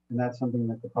 And that's something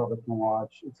that the public can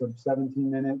watch. It's a 17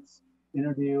 minutes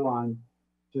interview on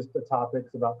just the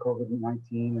topics about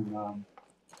COVID-19, and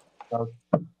that was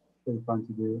pretty fun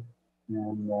to do.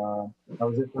 And that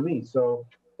was it for me. So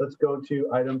let's go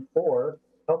to item 4,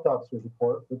 Health Officer's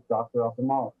Report with Dr.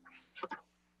 Altamala.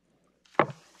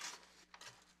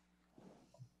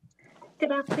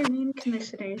 Good afternoon,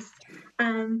 commissioners.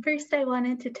 First, I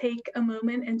wanted to take a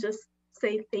moment and just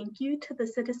say thank you to the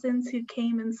citizens who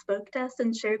came and spoke to us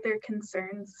and shared their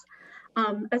concerns,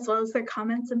 as well as their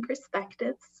comments and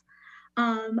perspectives.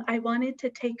 I wanted to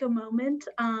take a moment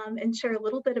and share a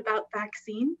little bit about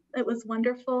vaccine. It was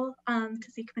wonderful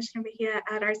to see Commissioner Mejia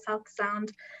at our South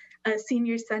Sound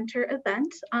Senior Center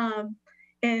event.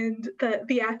 And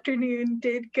the afternoon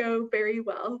did go very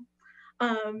well,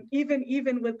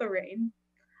 even with the rain.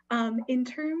 In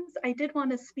terms, I did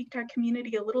want to speak to our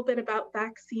community a little bit about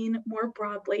vaccine more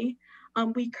broadly.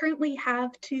 We currently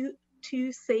have two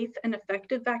safe and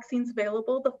effective vaccines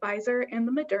available, the Pfizer and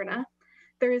the Moderna.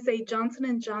 There is a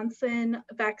Johnson & Johnson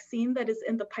vaccine that is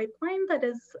in the pipeline that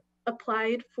is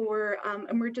applied for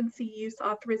emergency use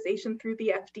authorization through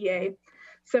the FDA.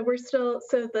 So we're still,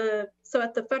 so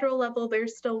at the federal level, they're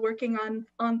still working on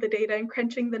the data and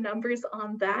crunching the numbers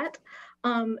on that.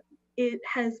 It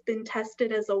has been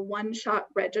tested as a one-shot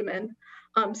regimen.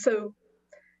 So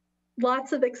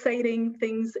lots of exciting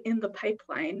things in the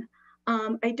pipeline.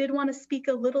 I did want to speak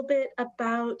a little bit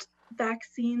about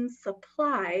vaccine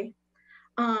supply.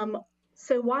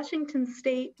 So Washington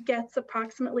State gets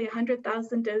approximately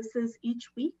 100,000 doses each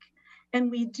week. And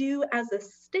we do, as a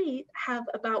state, have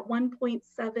about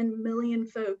 1.7 million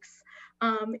folks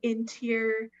in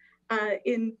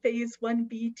phase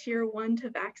 1B, tier 1 to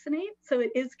vaccinate. So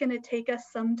it is going to take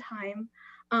us some time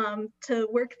to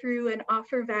work through and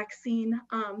offer vaccine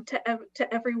to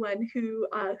everyone who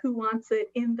wants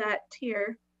it in that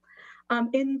tier.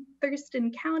 In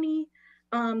Thurston County,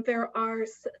 there are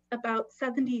about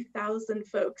 70,000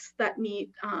 folks that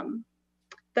meet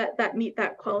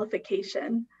that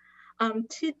qualification.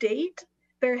 To date,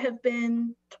 there have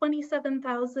been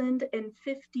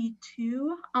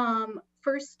 27,052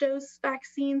 first dose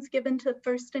vaccines given to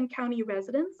Thurston County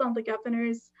residents on the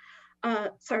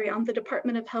on the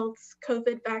Department of Health's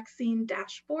COVID vaccine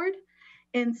dashboard,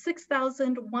 and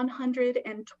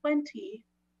 6,120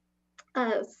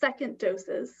 second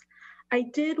doses. I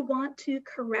did want to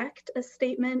correct a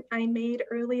statement I made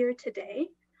earlier today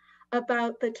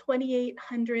about the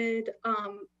 2,800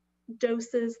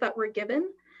 doses that were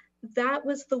given. That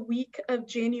was the week of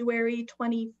January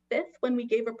 25th when we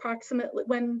gave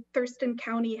when Thurston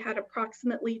County had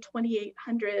approximately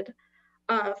 2,800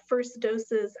 first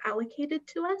doses allocated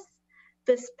to us.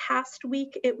 This past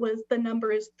week, the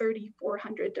number is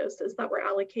 3,400 doses that were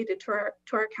allocated to our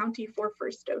county for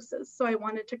first doses. So I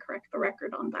wanted to correct the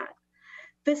record on that.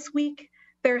 This week,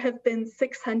 there have been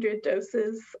 600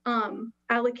 doses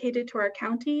allocated to our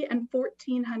county and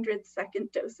 1,400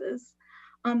 second doses.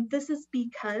 This is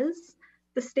because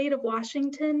the state of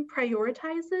Washington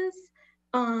prioritizes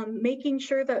making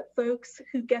sure that folks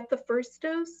who get the first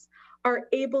dose are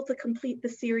able to complete the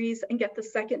series and get the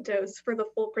second dose for the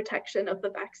full protection of the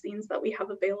vaccines that we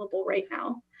have available right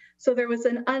now. So there was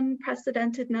an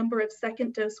unprecedented number of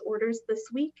second dose orders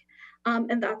this week,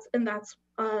 and that's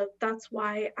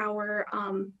why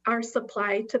our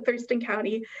supply to Thurston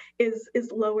County is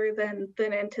lower than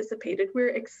anticipated. We're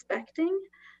expecting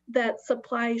that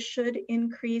supply should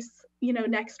increase,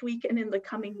 next week and in the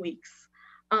coming weeks.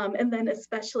 and then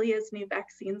especially as new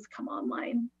vaccines come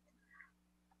online.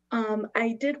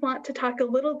 I did want to talk a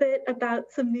little bit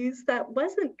about some news that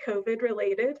wasn't COVID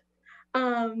related.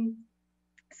 Our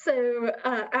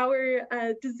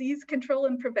disease control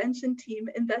and prevention team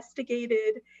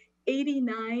investigated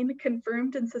 89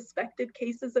 confirmed and suspected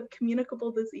cases of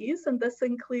communicable disease, and this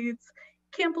includes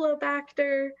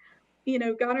Campylobacter,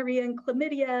 gonorrhea and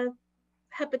chlamydia,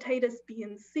 hepatitis B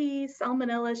and C,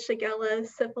 Salmonella, Shigella,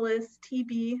 syphilis,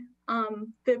 TB,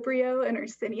 Vibrio, and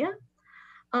Yersinia.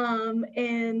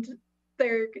 And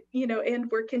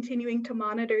we're continuing to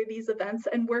monitor these events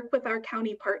and work with our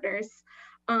county partners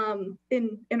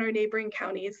in our neighboring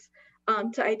counties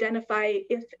to identify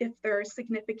if there are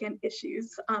significant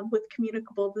issues with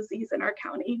communicable disease in our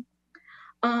county.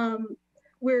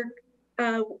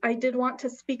 I did want to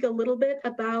speak a little bit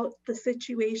about the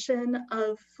situation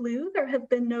of flu. There have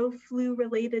been no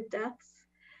flu-related deaths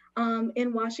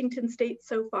in Washington state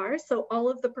so far. So all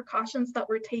of the precautions that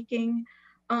we're taking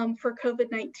for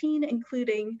COVID-19,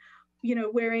 including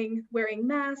wearing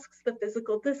masks, the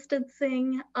physical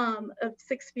distancing of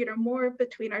 6 feet or more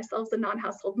between ourselves and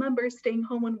non-household members, staying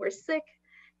home when we're sick,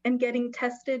 and getting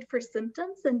tested for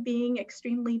symptoms and being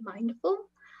extremely mindful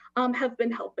have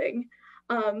been helping.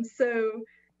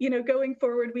 Going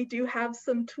forward, we do have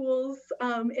some tools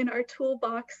in our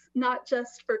toolbox, not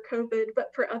just for COVID,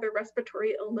 but for other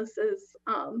respiratory illnesses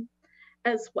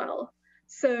as well.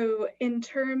 So in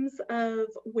terms of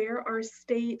where our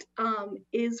state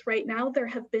is right now, there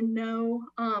have been no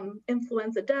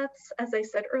influenza deaths, as I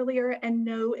said earlier, and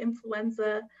no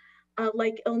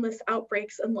influenza-like illness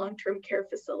outbreaks in long-term care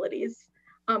facilities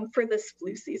for this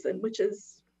flu season, which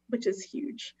is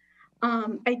huge.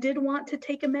 I did want to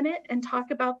take a minute and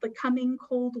talk about the coming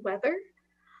cold weather.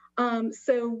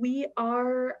 So we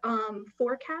are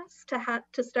forecast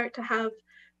to start to have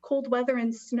cold weather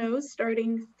and snow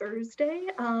starting Thursday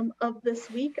of this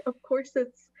week. Of course,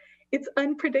 it's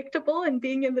unpredictable, and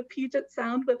being in the Puget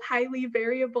Sound with highly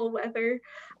variable weather,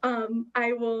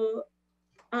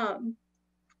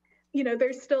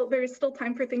 there's still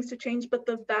time for things to change, but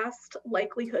the vast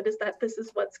likelihood is that this is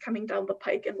what's coming down the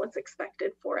pike and what's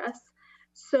expected for us.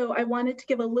 So I wanted to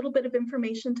give a little bit of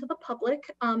information to the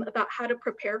public about how to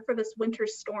prepare for this winter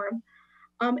storm.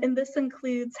 And this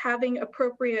includes having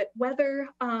appropriate weather,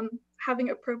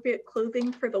 having appropriate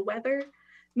clothing for the weather,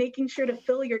 making sure to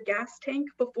fill your gas tank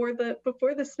before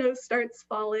the snow starts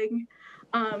falling,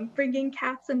 bringing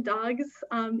cats and dogs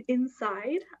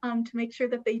inside to make sure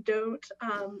that they don't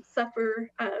suffer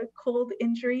a cold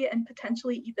injury and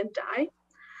potentially even die,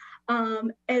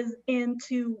 and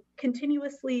to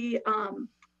continuously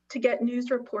to get news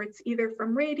reports either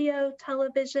from radio,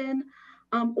 television,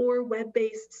 or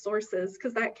web-based sources,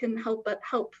 because that can help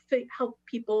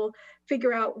people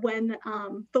figure out when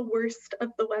the worst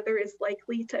of the weather is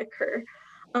likely to occur.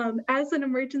 As an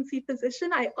emergency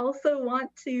physician, I also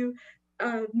want to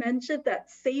mention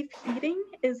that safe heating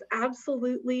is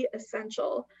absolutely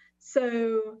essential.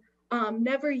 So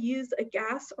never use a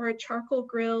gas or a charcoal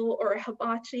grill or a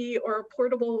hibachi or a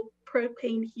portable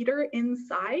propane heater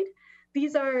inside.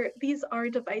 These are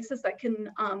devices that can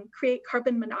create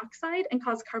carbon monoxide and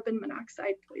cause carbon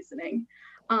monoxide poisoning,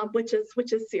 which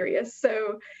is serious.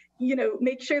 So,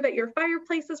 make sure that your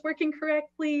fireplace is working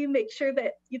correctly. Make sure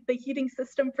that the heating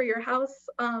system for your house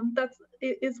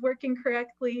is working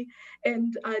correctly,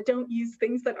 and don't use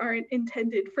things that aren't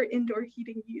intended for indoor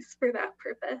heating use for that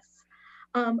purpose.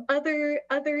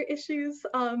 Other issues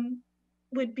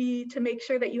would be to make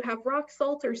sure that you have rock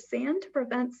salt or sand to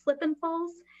prevent slip and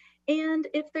falls. And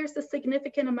if there's a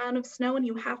significant amount of snow and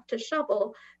you have to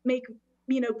shovel,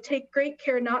 take great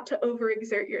care not to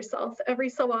overexert yourself. Every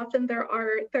so often there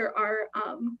are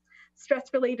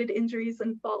stress-related injuries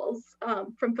and falls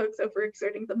from folks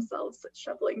overexerting themselves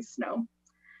shoveling snow.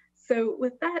 So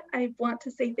with that, I want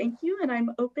to say thank you, and I'm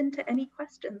open to any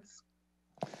questions.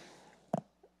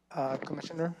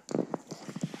 Commissioner,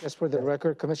 just for the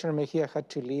record, Commissioner Mejia had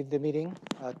to leave the meeting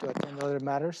to attend other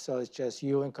matters, so it's just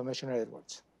you and Commissioner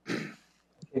Edwards.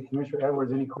 Okay, Commissioner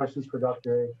Edwards, any questions for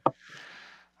Dr.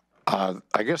 A?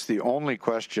 I guess the only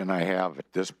question I have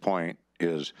at this point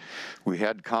is, we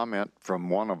had comment from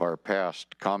one of our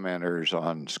past commenters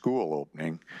on school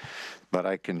opening, but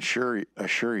I can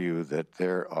assure you that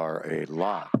there are a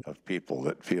lot of people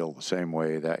that feel the same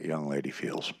way that young lady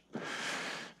feels.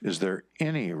 Is there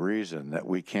any reason that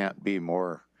we can't be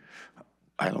more,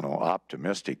 I don't know,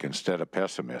 optimistic instead of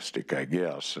pessimistic, I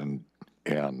guess, and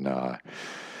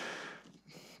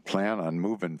plan on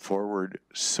moving forward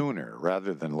sooner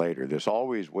rather than later? There's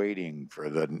always waiting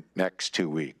for the next 2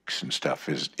 weeks and stuff.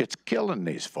 It's killing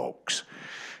these folks.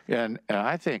 And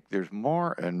I think there's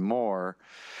more and more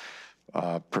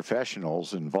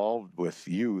professionals involved with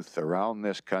youth around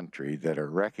this country that are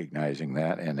recognizing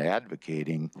that and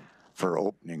advocating for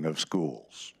opening of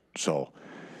schools. So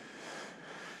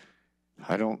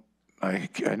I know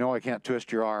I can't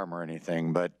twist your arm or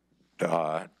anything, but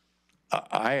I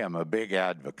am a big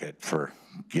advocate for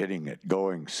getting it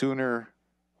going sooner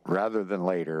rather than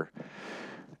later.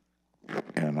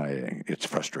 And it's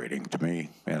frustrating to me.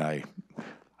 And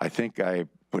I think I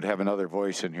would have another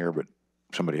voice in here, but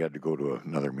somebody had to go to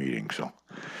another meeting. So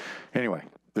anyway,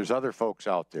 there's other folks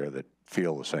out there that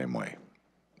feel the same way.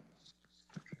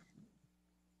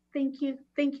 Thank you,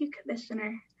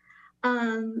 Commissioner.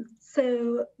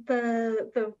 So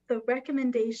the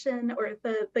recommendation or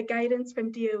the guidance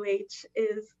from DOH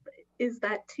is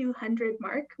that 200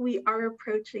 mark. We are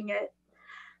approaching it.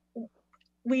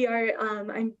 We are.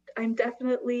 I'm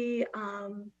definitely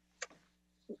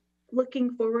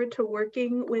looking forward to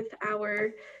working with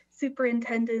our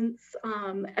superintendents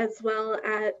as well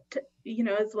as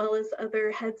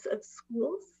other heads of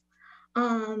schools.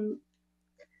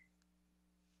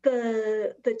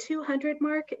 The 200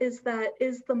 mark is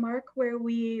the mark where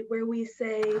we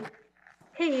say,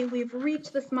 hey, we've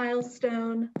reached this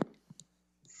milestone.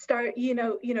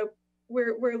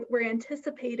 We're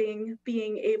anticipating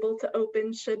being able to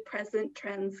open should present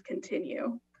trends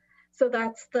continue. So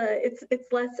that's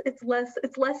it's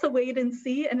less a wait and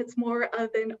see, and it's more of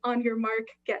an on your mark,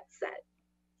 get set.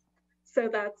 So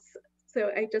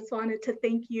I just wanted to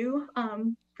thank you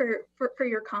for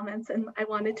your comments, and I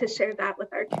wanted to share that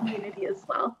with our community as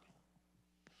well.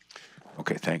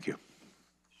 Okay, thank you.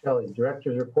 Shelley,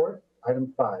 Director's Report,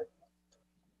 item 5.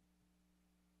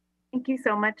 Thank you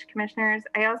so much, Commissioners.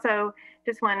 I also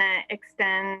just want to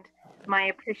extend my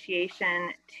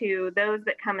appreciation to those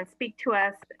that come and speak to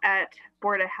us at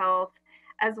Board of Health,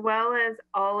 as well as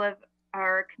all of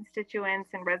our constituents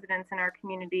and residents in our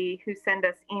community who send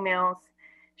us emails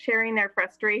sharing their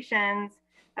frustrations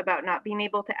about not being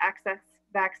able to access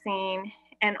vaccine,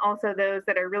 and also those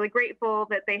that are really grateful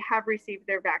that they have received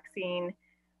their vaccine.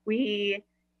 We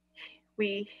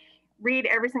read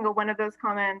every single one of those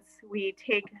comments. We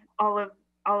take all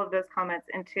of those comments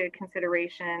into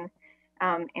consideration.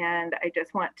 And I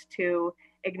just want to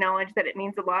acknowledge that it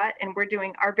means a lot, and we're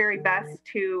doing our very best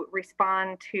to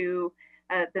respond to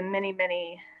the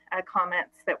many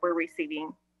comments that we're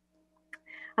receiving.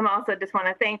 I also just want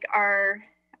to thank our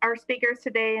speakers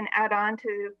today and add on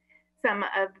to some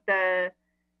of the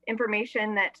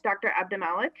information that Dr.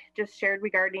 Abdulmalik just shared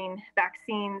regarding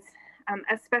vaccines,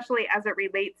 especially as it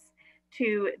relates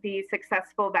to the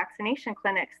successful vaccination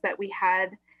clinics that we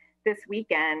had this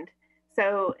weekend.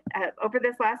 So over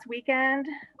this last weekend,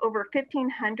 over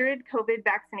 1,500 COVID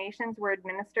vaccinations were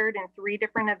administered in 3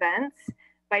 different events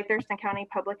by Thurston County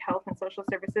Public Health and Social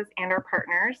Services and our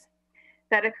partners.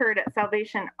 That occurred at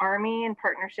Salvation Army in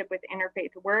partnership with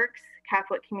Interfaith Works,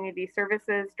 Catholic Community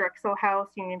Services, Drexel House,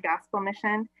 Union Gospel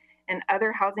Mission, and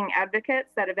other housing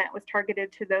advocates. That event was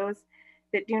targeted to those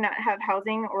that do not have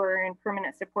housing or are in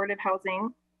permanent supportive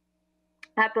housing.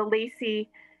 At the Lacey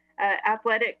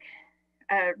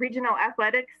Regional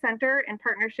Athletic Center in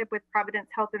partnership with Providence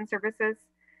Health and Services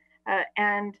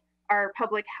and our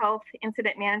public health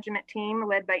incident management team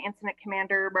led by Incident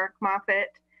Commander Mark Moffitt.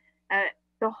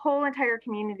 The whole entire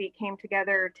community came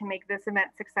together to make this event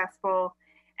successful,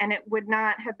 and it would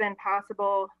not have been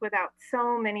possible without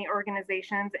so many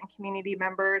organizations and community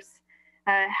members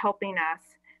helping us.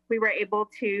 We were able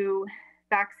to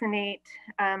vaccinate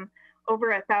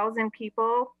over 1,000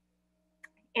 people,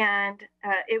 and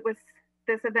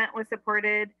this event was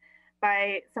supported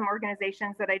by some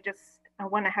organizations that I just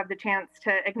want to have the chance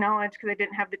to acknowledge, because I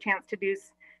didn't have the chance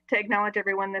to acknowledge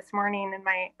everyone this morning in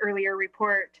my earlier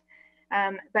report.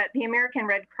 But the American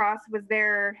Red Cross was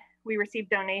there. We received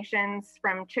donations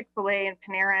from Chick-fil-A and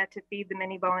Panera to feed the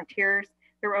many volunteers.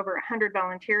 There were over 100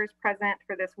 volunteers present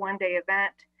for this one-day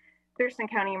event. Thurston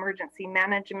County Emergency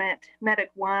Management,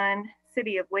 Medic One,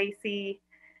 City of Lacey,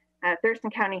 Thurston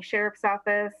County Sheriff's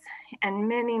Office, and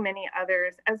many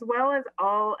others, as well as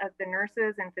all of the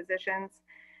nurses and physicians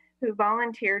who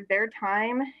volunteered their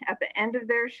time at the end of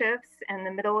their shifts and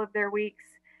the middle of their weeks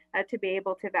to be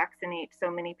able to vaccinate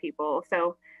so many people.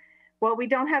 So while we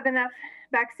don't have enough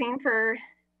vaccine for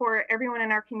everyone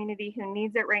in our community who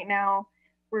needs it right now,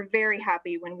 we're very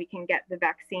happy when we can get the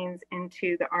vaccines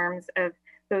into the arms of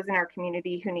those in our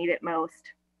community who need it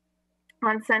most.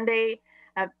 On Sunday,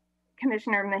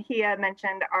 Commissioner Mejia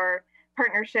mentioned our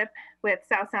partnership with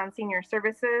South Sound Senior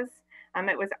Services.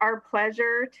 It was our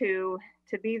pleasure to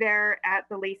be there at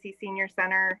the Lacey Senior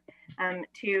Center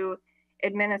to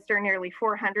administer nearly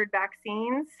 400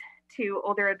 vaccines to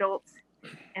older adults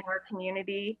in our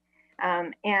community.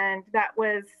 And that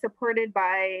was supported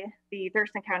by the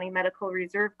Thurston County Medical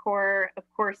Reserve Corps, of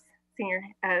course,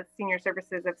 Senior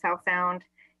Services of South Sound,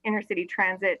 Intercity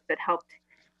Transit that helped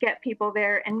get people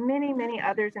there, and many, many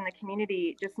others in the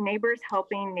community, just neighbors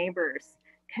helping neighbors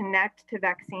connect to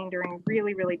vaccine during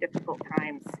really, really difficult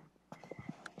times.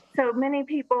 So many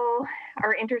people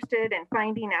are interested in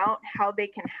finding out how they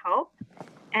can help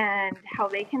and how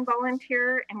they can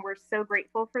volunteer, and we're so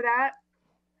grateful for that.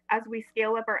 As we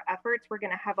scale up our efforts, we're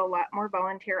going to have a lot more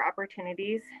volunteer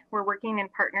opportunities. We're working in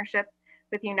partnership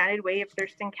with United Way of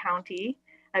Thurston County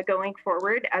going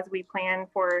forward as we plan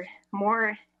for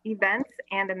more events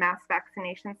and a mass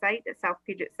vaccination site at South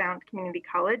Puget Sound Community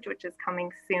College, which is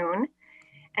coming soon.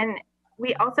 And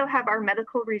we also have our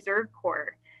Medical Reserve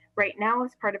Corps right now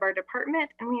as part of our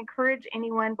department, and we encourage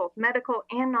anyone, both medical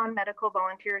and non-medical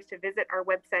volunteers, to visit our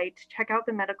website, check out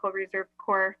the Medical Reserve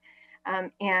Corps,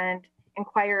 and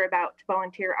inquire about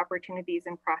volunteer opportunities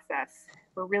and process.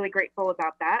 We're really grateful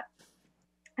about that.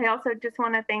 I also just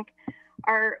want to thank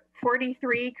our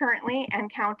 43 currently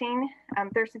and counting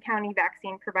Thurston County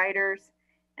vaccine providers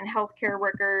and healthcare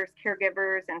workers,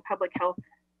 caregivers, and public health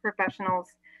professionals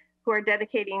who are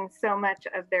dedicating so much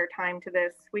of their time to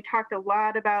this. We talked a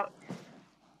lot about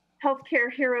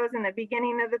healthcare heroes in the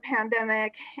beginning of the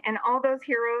pandemic, and all those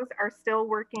heroes are still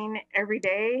working every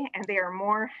day, and they are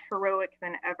more heroic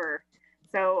than ever.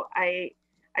 So I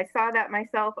saw that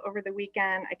myself over the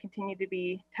weekend. I continue to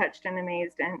be touched and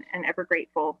amazed and ever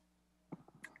grateful.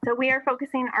 So we are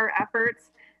focusing our efforts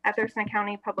at Thurston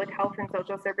County Public Health and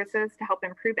Social Services to help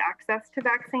improve access to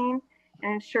vaccine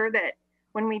and ensure that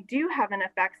when we do have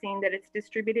enough vaccine, that it's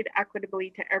distributed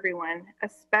equitably to everyone,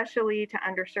 especially to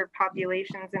underserved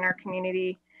populations in our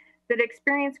community that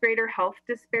experience greater health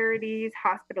disparities,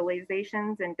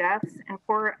 hospitalizations, and deaths, and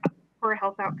poor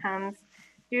health outcomes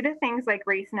due to things like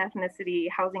race and ethnicity,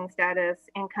 housing status,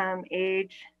 income,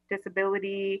 age,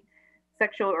 disability,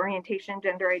 sexual orientation,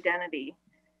 gender identity.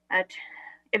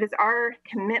 It is our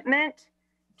commitment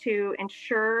to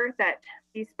ensure that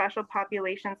these special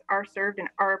populations are served and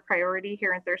are a priority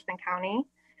here in Thurston County.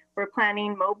 We're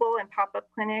planning mobile and pop-up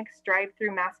clinics,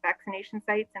 drive-through mass vaccination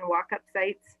sites, and walk-up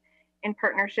sites in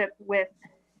partnership with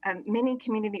many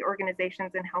community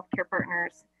organizations and healthcare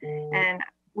partners. And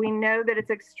we know that it's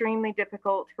extremely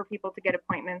difficult for people to get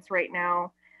appointments right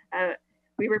now.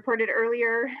 We reported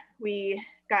earlier, we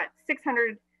got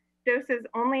 600 doses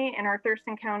only in our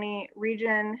Thurston County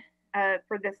region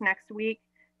for this next week.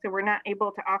 So we're not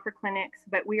able to offer clinics,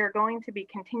 but we are going to be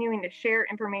continuing to share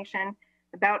information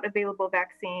about available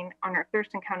vaccine on our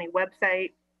Thurston County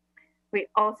website. We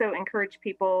also encourage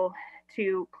people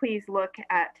to please look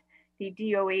at the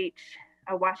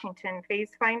DOH Washington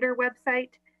Phase Finder website,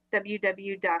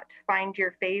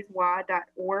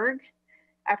 www.findyourphasewa.org.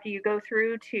 After you go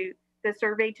through to the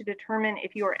survey to determine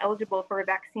if you are eligible for a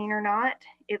vaccine or not,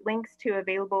 it links to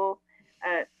available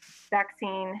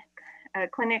vaccine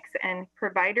clinics and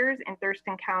providers in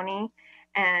Thurston County,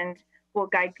 and will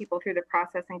guide people through the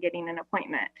process in getting an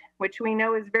appointment, which we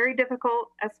know is very difficult,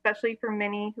 especially for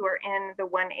many who are in the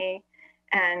 1A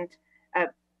and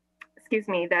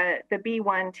the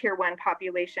B1 tier 1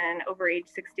 population over age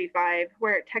 65,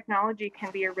 where technology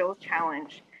can be a real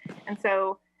challenge. And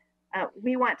so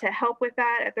we want to help with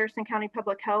that at Thurston County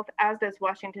Public Health, as does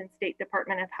Washington State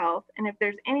Department of Health. And if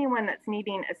there's anyone that's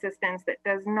needing assistance that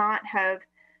does not have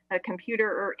a computer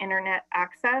or internet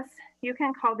access, you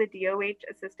can call the DOH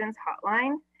Assistance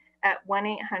Hotline at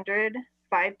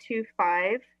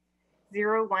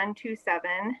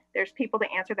 1-800-525-0127. There's people to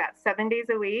answer that 7 days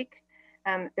a week.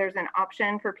 There's an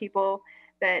option for people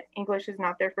that English is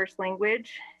not their first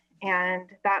language,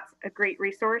 and that's a great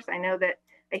resource. I know that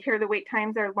I hear the wait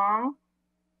times are long.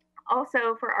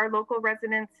 Also, for our local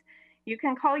residents, you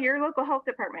can call your local health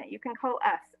department. You can call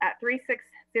us at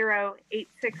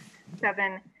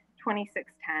 360-867-2610,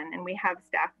 and we have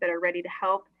staff that are ready to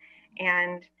help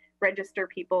and register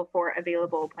people for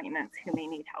available appointments who may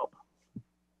need help.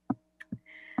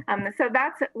 So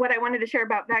that's what I wanted to share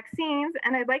about vaccines,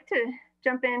 and I'd like to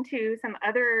jump into some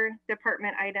other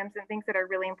department items and things that are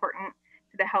really important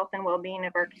to the health and well-being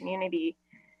of our community.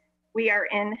 We are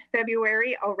in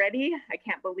February already. I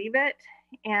can't believe it.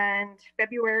 And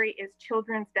February is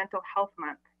Children's Dental Health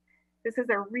Month. This is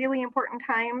a really important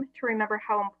time to remember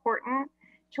how important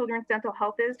children's dental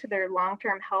health is to their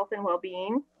long-term health and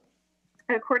well-being.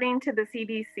 According to the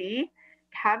CDC,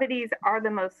 cavities are the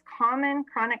most common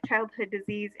chronic childhood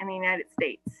disease in the United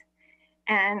States.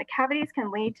 And cavities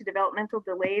can lead to developmental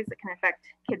delays that can affect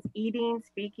kids' eating,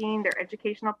 speaking, their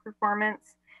educational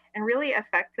performance, and really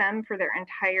affect them for their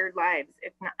entire lives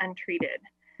if not untreated.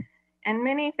 And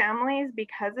many families,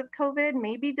 because of COVID,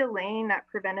 may be delaying that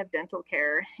preventive dental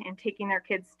care and taking their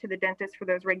kids to the dentist for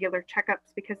those regular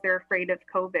checkups because they're afraid of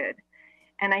COVID.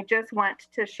 And I just want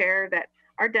to share that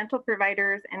our dental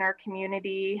providers in our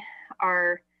community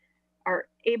are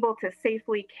able to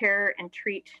safely care and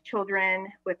treat children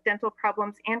with dental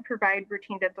problems and provide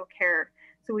routine dental care.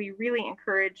 So we really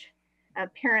encourage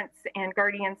parents and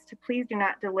guardians to please do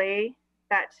not delay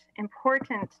that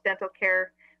important dental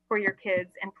care for your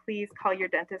kids, and please call your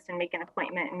dentist and make an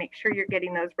appointment and make sure you're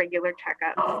getting those regular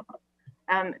checkups.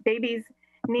 Babies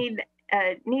need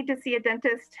to see a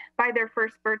dentist by their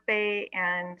first birthday,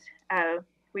 and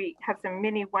we have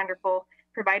many wonderful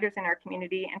providers in our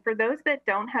community. And for those that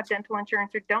don't have dental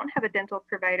insurance or don't have a dental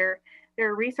provider, there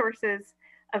are resources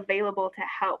available to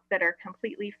help that are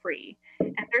completely free.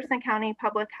 And Thurston County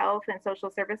Public Health and Social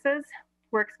Services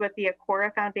works with the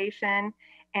Acora Foundation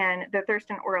and the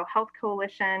Thurston Oral Health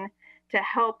Coalition to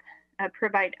help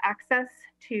provide access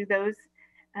to those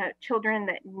children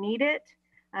that need it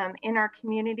in our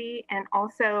community, and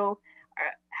also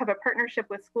have a partnership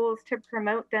with schools to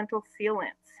promote dental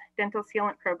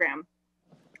sealant program.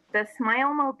 The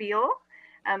Smile Mobile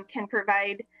can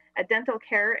provide dental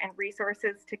care and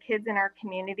resources to kids in our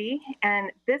community.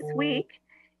 And this week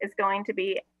is going to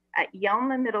be at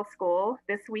Yelma Middle School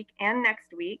this week and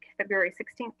next week, February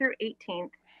 16th through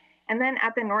 18th. And then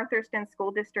at the North Thurston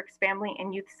School District's Family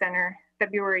and Youth Center,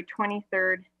 February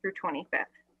 23rd through 25th.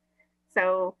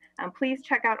 So please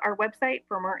check out our website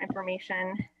for more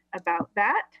information about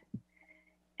that.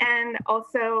 And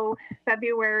also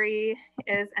February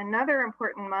is another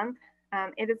important month.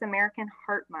 It is American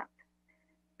Heart Month.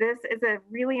 This is a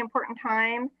really important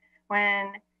time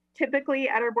when typically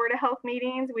at our Board of Health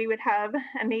meetings, we would have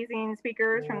amazing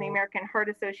speakers from the American Heart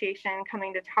Association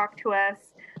coming to talk to us.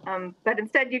 But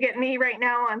instead you get me right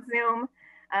now on Zoom,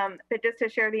 but just to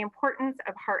share the importance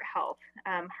of heart health.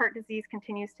 Heart disease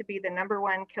continues to be the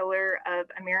 #1 killer of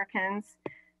Americans.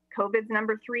 COVID's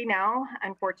 #3 now,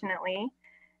 unfortunately.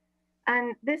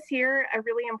 And this year, a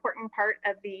really important part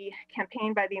of the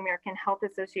campaign by the American Health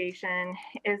Association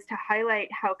is to highlight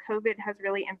how COVID has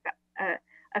really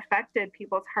affected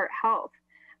people's heart health.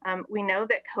 We know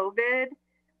that COVID,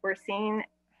 we're seeing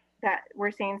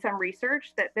some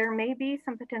research that there may be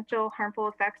some potential harmful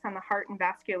effects on the heart and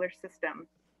vascular system.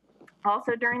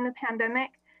 Also during the pandemic,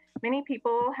 many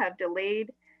people have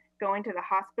delayed going to the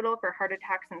hospital for heart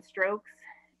attacks and strokes.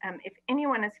 If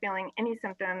anyone is feeling any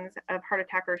symptoms of heart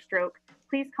attack or stroke,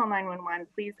 please call 911.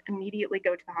 Please immediately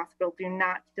go to the hospital. Do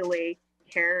not delay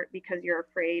care because you're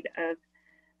afraid of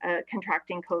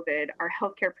contracting COVID. Our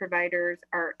healthcare providers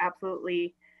are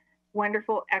absolutely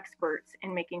wonderful experts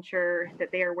in making sure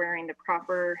that they are wearing the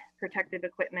proper protective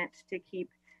equipment to keep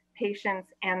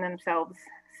patients and themselves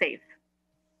safe.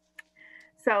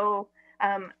 So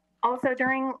also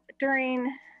during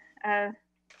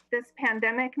this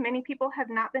pandemic, many people have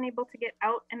not been able to get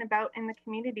out and about in the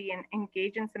community and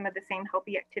engage in some of the same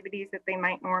healthy activities that they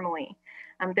might normally.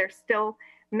 There's still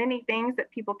many things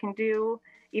that people can do.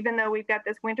 Even though we've got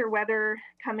this winter weather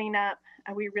coming up,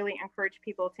 we really encourage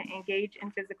people to engage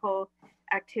in physical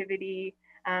activity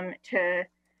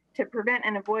to prevent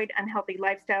and avoid unhealthy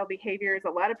lifestyle behaviors. A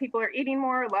lot of people are eating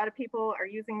more, a lot of people are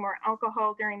using more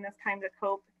alcohol during this time to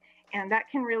cope. And that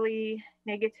can really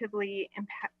negatively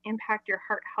impact your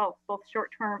heart health, both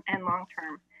short-term and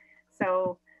long-term.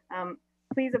 So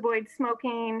please avoid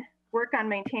smoking, work on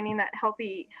maintaining that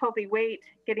healthy weight,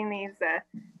 getting these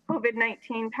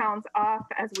COVID-19 pounds off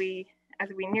as we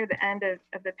near the end of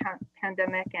the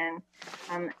pandemic, and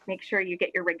make sure you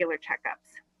get your regular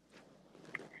checkups.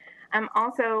 I'm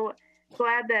also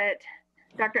glad that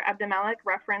Dr. Abdelmalek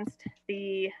referenced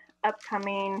the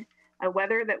upcoming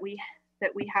weather that we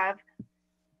have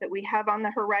on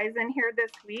the horizon here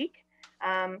this week,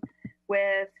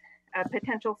 with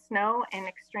potential snow and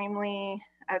extremely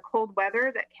cold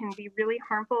weather that can be really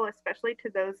harmful, especially to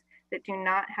those that do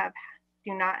not have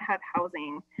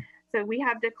housing. So we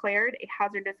have declared a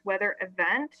hazardous weather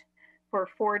event for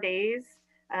 4 days,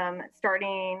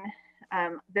 starting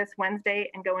this Wednesday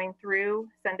and going through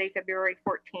Sunday, February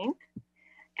 14th.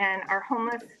 And our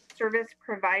homeless service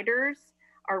providers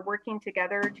are working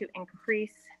together to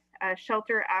increase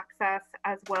shelter access,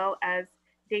 as well as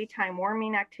daytime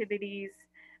warming activities,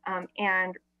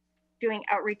 and doing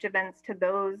outreach events to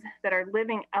those that are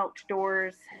living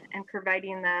outdoors and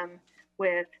providing them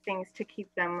with things to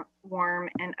keep them warm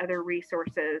and other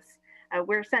resources.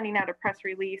 We're sending out a press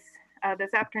release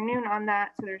this afternoon on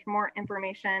that, so there's more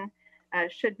information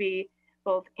should be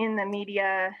both in the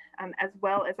media as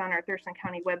well as on our Thurston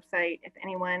County website. If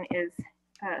anyone is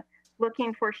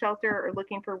looking for shelter or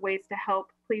looking for ways to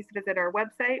help, please visit our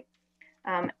website.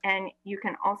 And you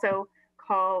can also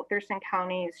call Thurston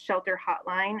County's shelter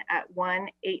hotline at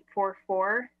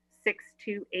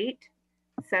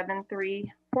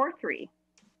 1-844-628-7343.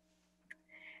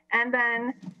 And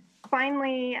then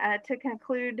finally, to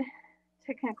conclude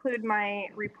my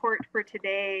report for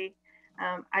today,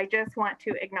 I just want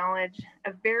to acknowledge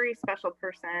a very special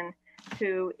person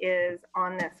who is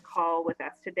on this call with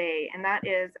us today, and that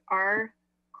is our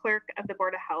Clerk of the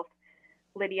Board of Health,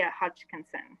 Lydia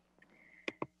Hodgkinson.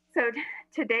 So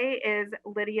today is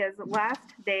Lydia's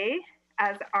last day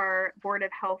as our Board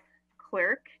of Health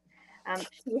Clerk.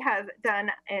 She has done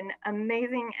an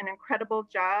amazing and incredible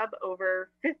job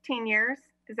over 15 years.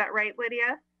 Is that right,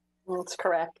 Lydia? That's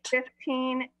correct.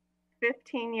 15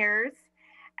 years.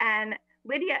 And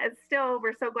Lydia is still,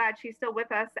 we're so glad she's still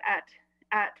with us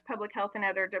at Public Health and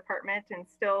other department and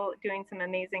still doing some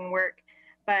amazing work.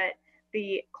 But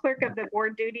the Clerk of the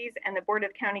Board duties and the Board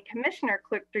of County Commissioner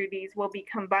clerk duties will be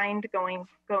combined going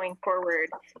forward.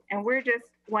 And we're just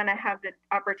want to have the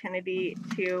opportunity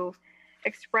to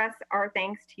express our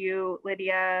thanks to you,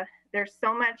 Lydia. There's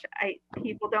so much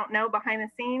people don't know behind the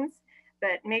scenes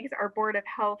that makes our Board of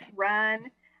Health run,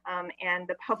 and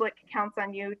the public counts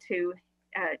on you to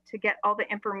get all the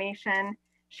information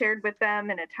shared with them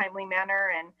in a timely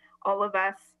manner. And all of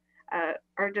us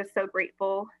are just so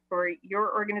grateful for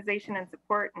your organization and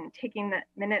support and taking the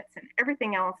minutes and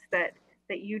everything else that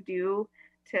you do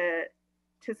to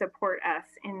support us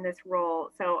in this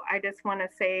role. So I just want to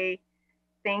say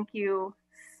thank you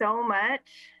so much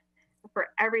for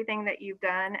everything that you've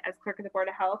done as Clerk of the Board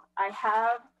of Health. I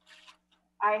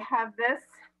have this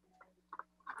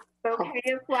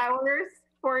bouquet of flowers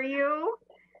for you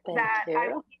that I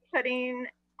will be putting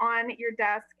on your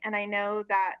desk, and I know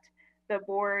that the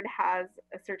board has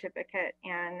a certificate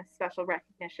and special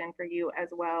recognition for you as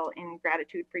well in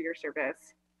gratitude for your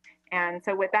service. And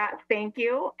so with that, thank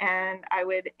you. And I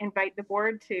would invite the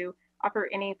board to offer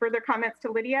any further comments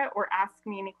to Lydia or ask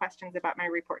me any questions about my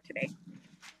report today.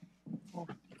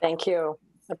 Thank you.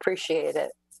 Appreciate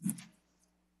it.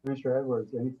 Commissioner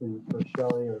Edwards, anything for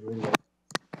Shelley or Lydia?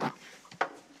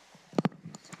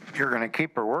 You're going to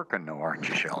keep her working though, aren't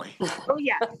you, Shelley? Oh,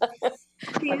 yeah.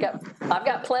 I've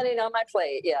got plenty on my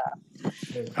plate, yeah.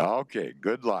 Okay,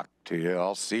 good luck to you.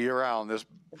 I'll see you around. This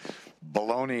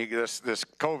baloney, this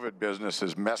COVID business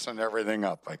is messing everything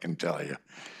up, I can tell you.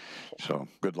 So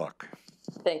good luck.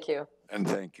 Thank you. And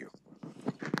thank you.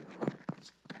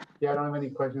 Yeah, I don't have any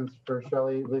questions for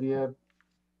Shelley. Lydia,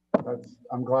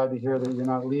 I'm glad to hear that you're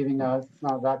not leaving us. It's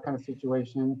not that kind of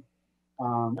situation.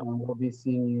 And we'll be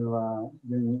seeing you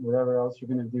doing whatever else you're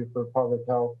going to do for public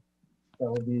health.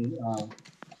 That will be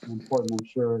important, I'm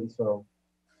sure. And so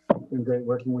it's been great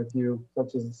working with you,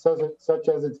 such as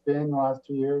it's been the last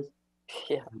 2 years.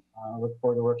 Yeah. I look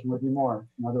forward to working with you more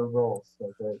in other roles.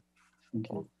 So great.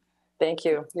 Thank you. Thank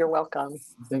you. You're welcome.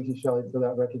 Thank you, Shelley, for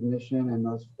that recognition and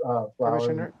those flowers.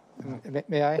 Commissioner,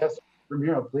 may I? Yes,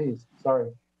 Ramiro, please.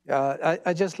 Sorry.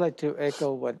 I just like to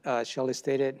echo what Shelley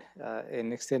stated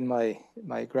and extend my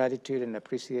gratitude and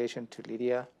appreciation to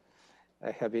Lydia.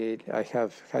 I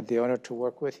have had the honor to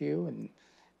work with you and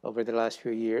over the last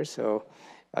few years, so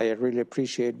I really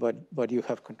appreciate what you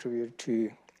have contributed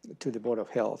to the Board of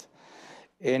Health.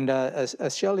 And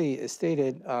as Shelley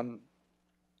stated,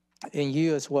 and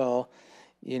you as well,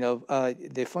 you know,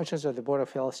 the functions of the Board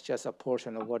of Health is just a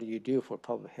portion of what you do for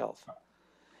public health.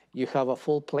 You have a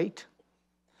full plate,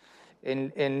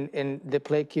 and the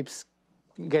plate keeps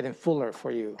getting fuller for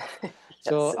you.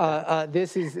 So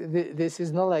this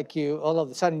is not like you all of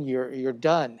a sudden you're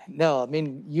done. No, I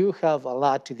mean you have a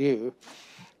lot to do,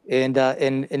 and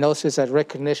also it's a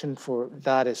recognition for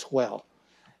that as well.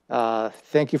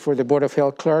 Thank you for the Board of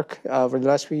Health clerk over the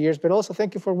last few years, but also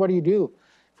thank you for what you do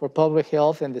for public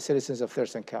health and the citizens of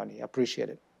Thurston County. I appreciate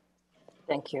it.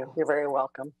 Thank you. You're very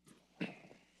welcome.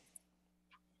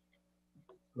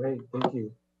 Great, thank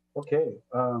you. Okay,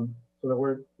 so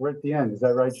we're at the end. Is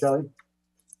that right, Shelley?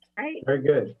 Right. Very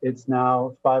good. It's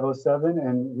now 5:07,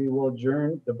 and we will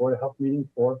adjourn the Board of Health meeting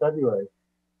for February.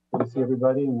 Good to see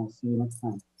everybody, and we'll see you next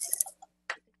time.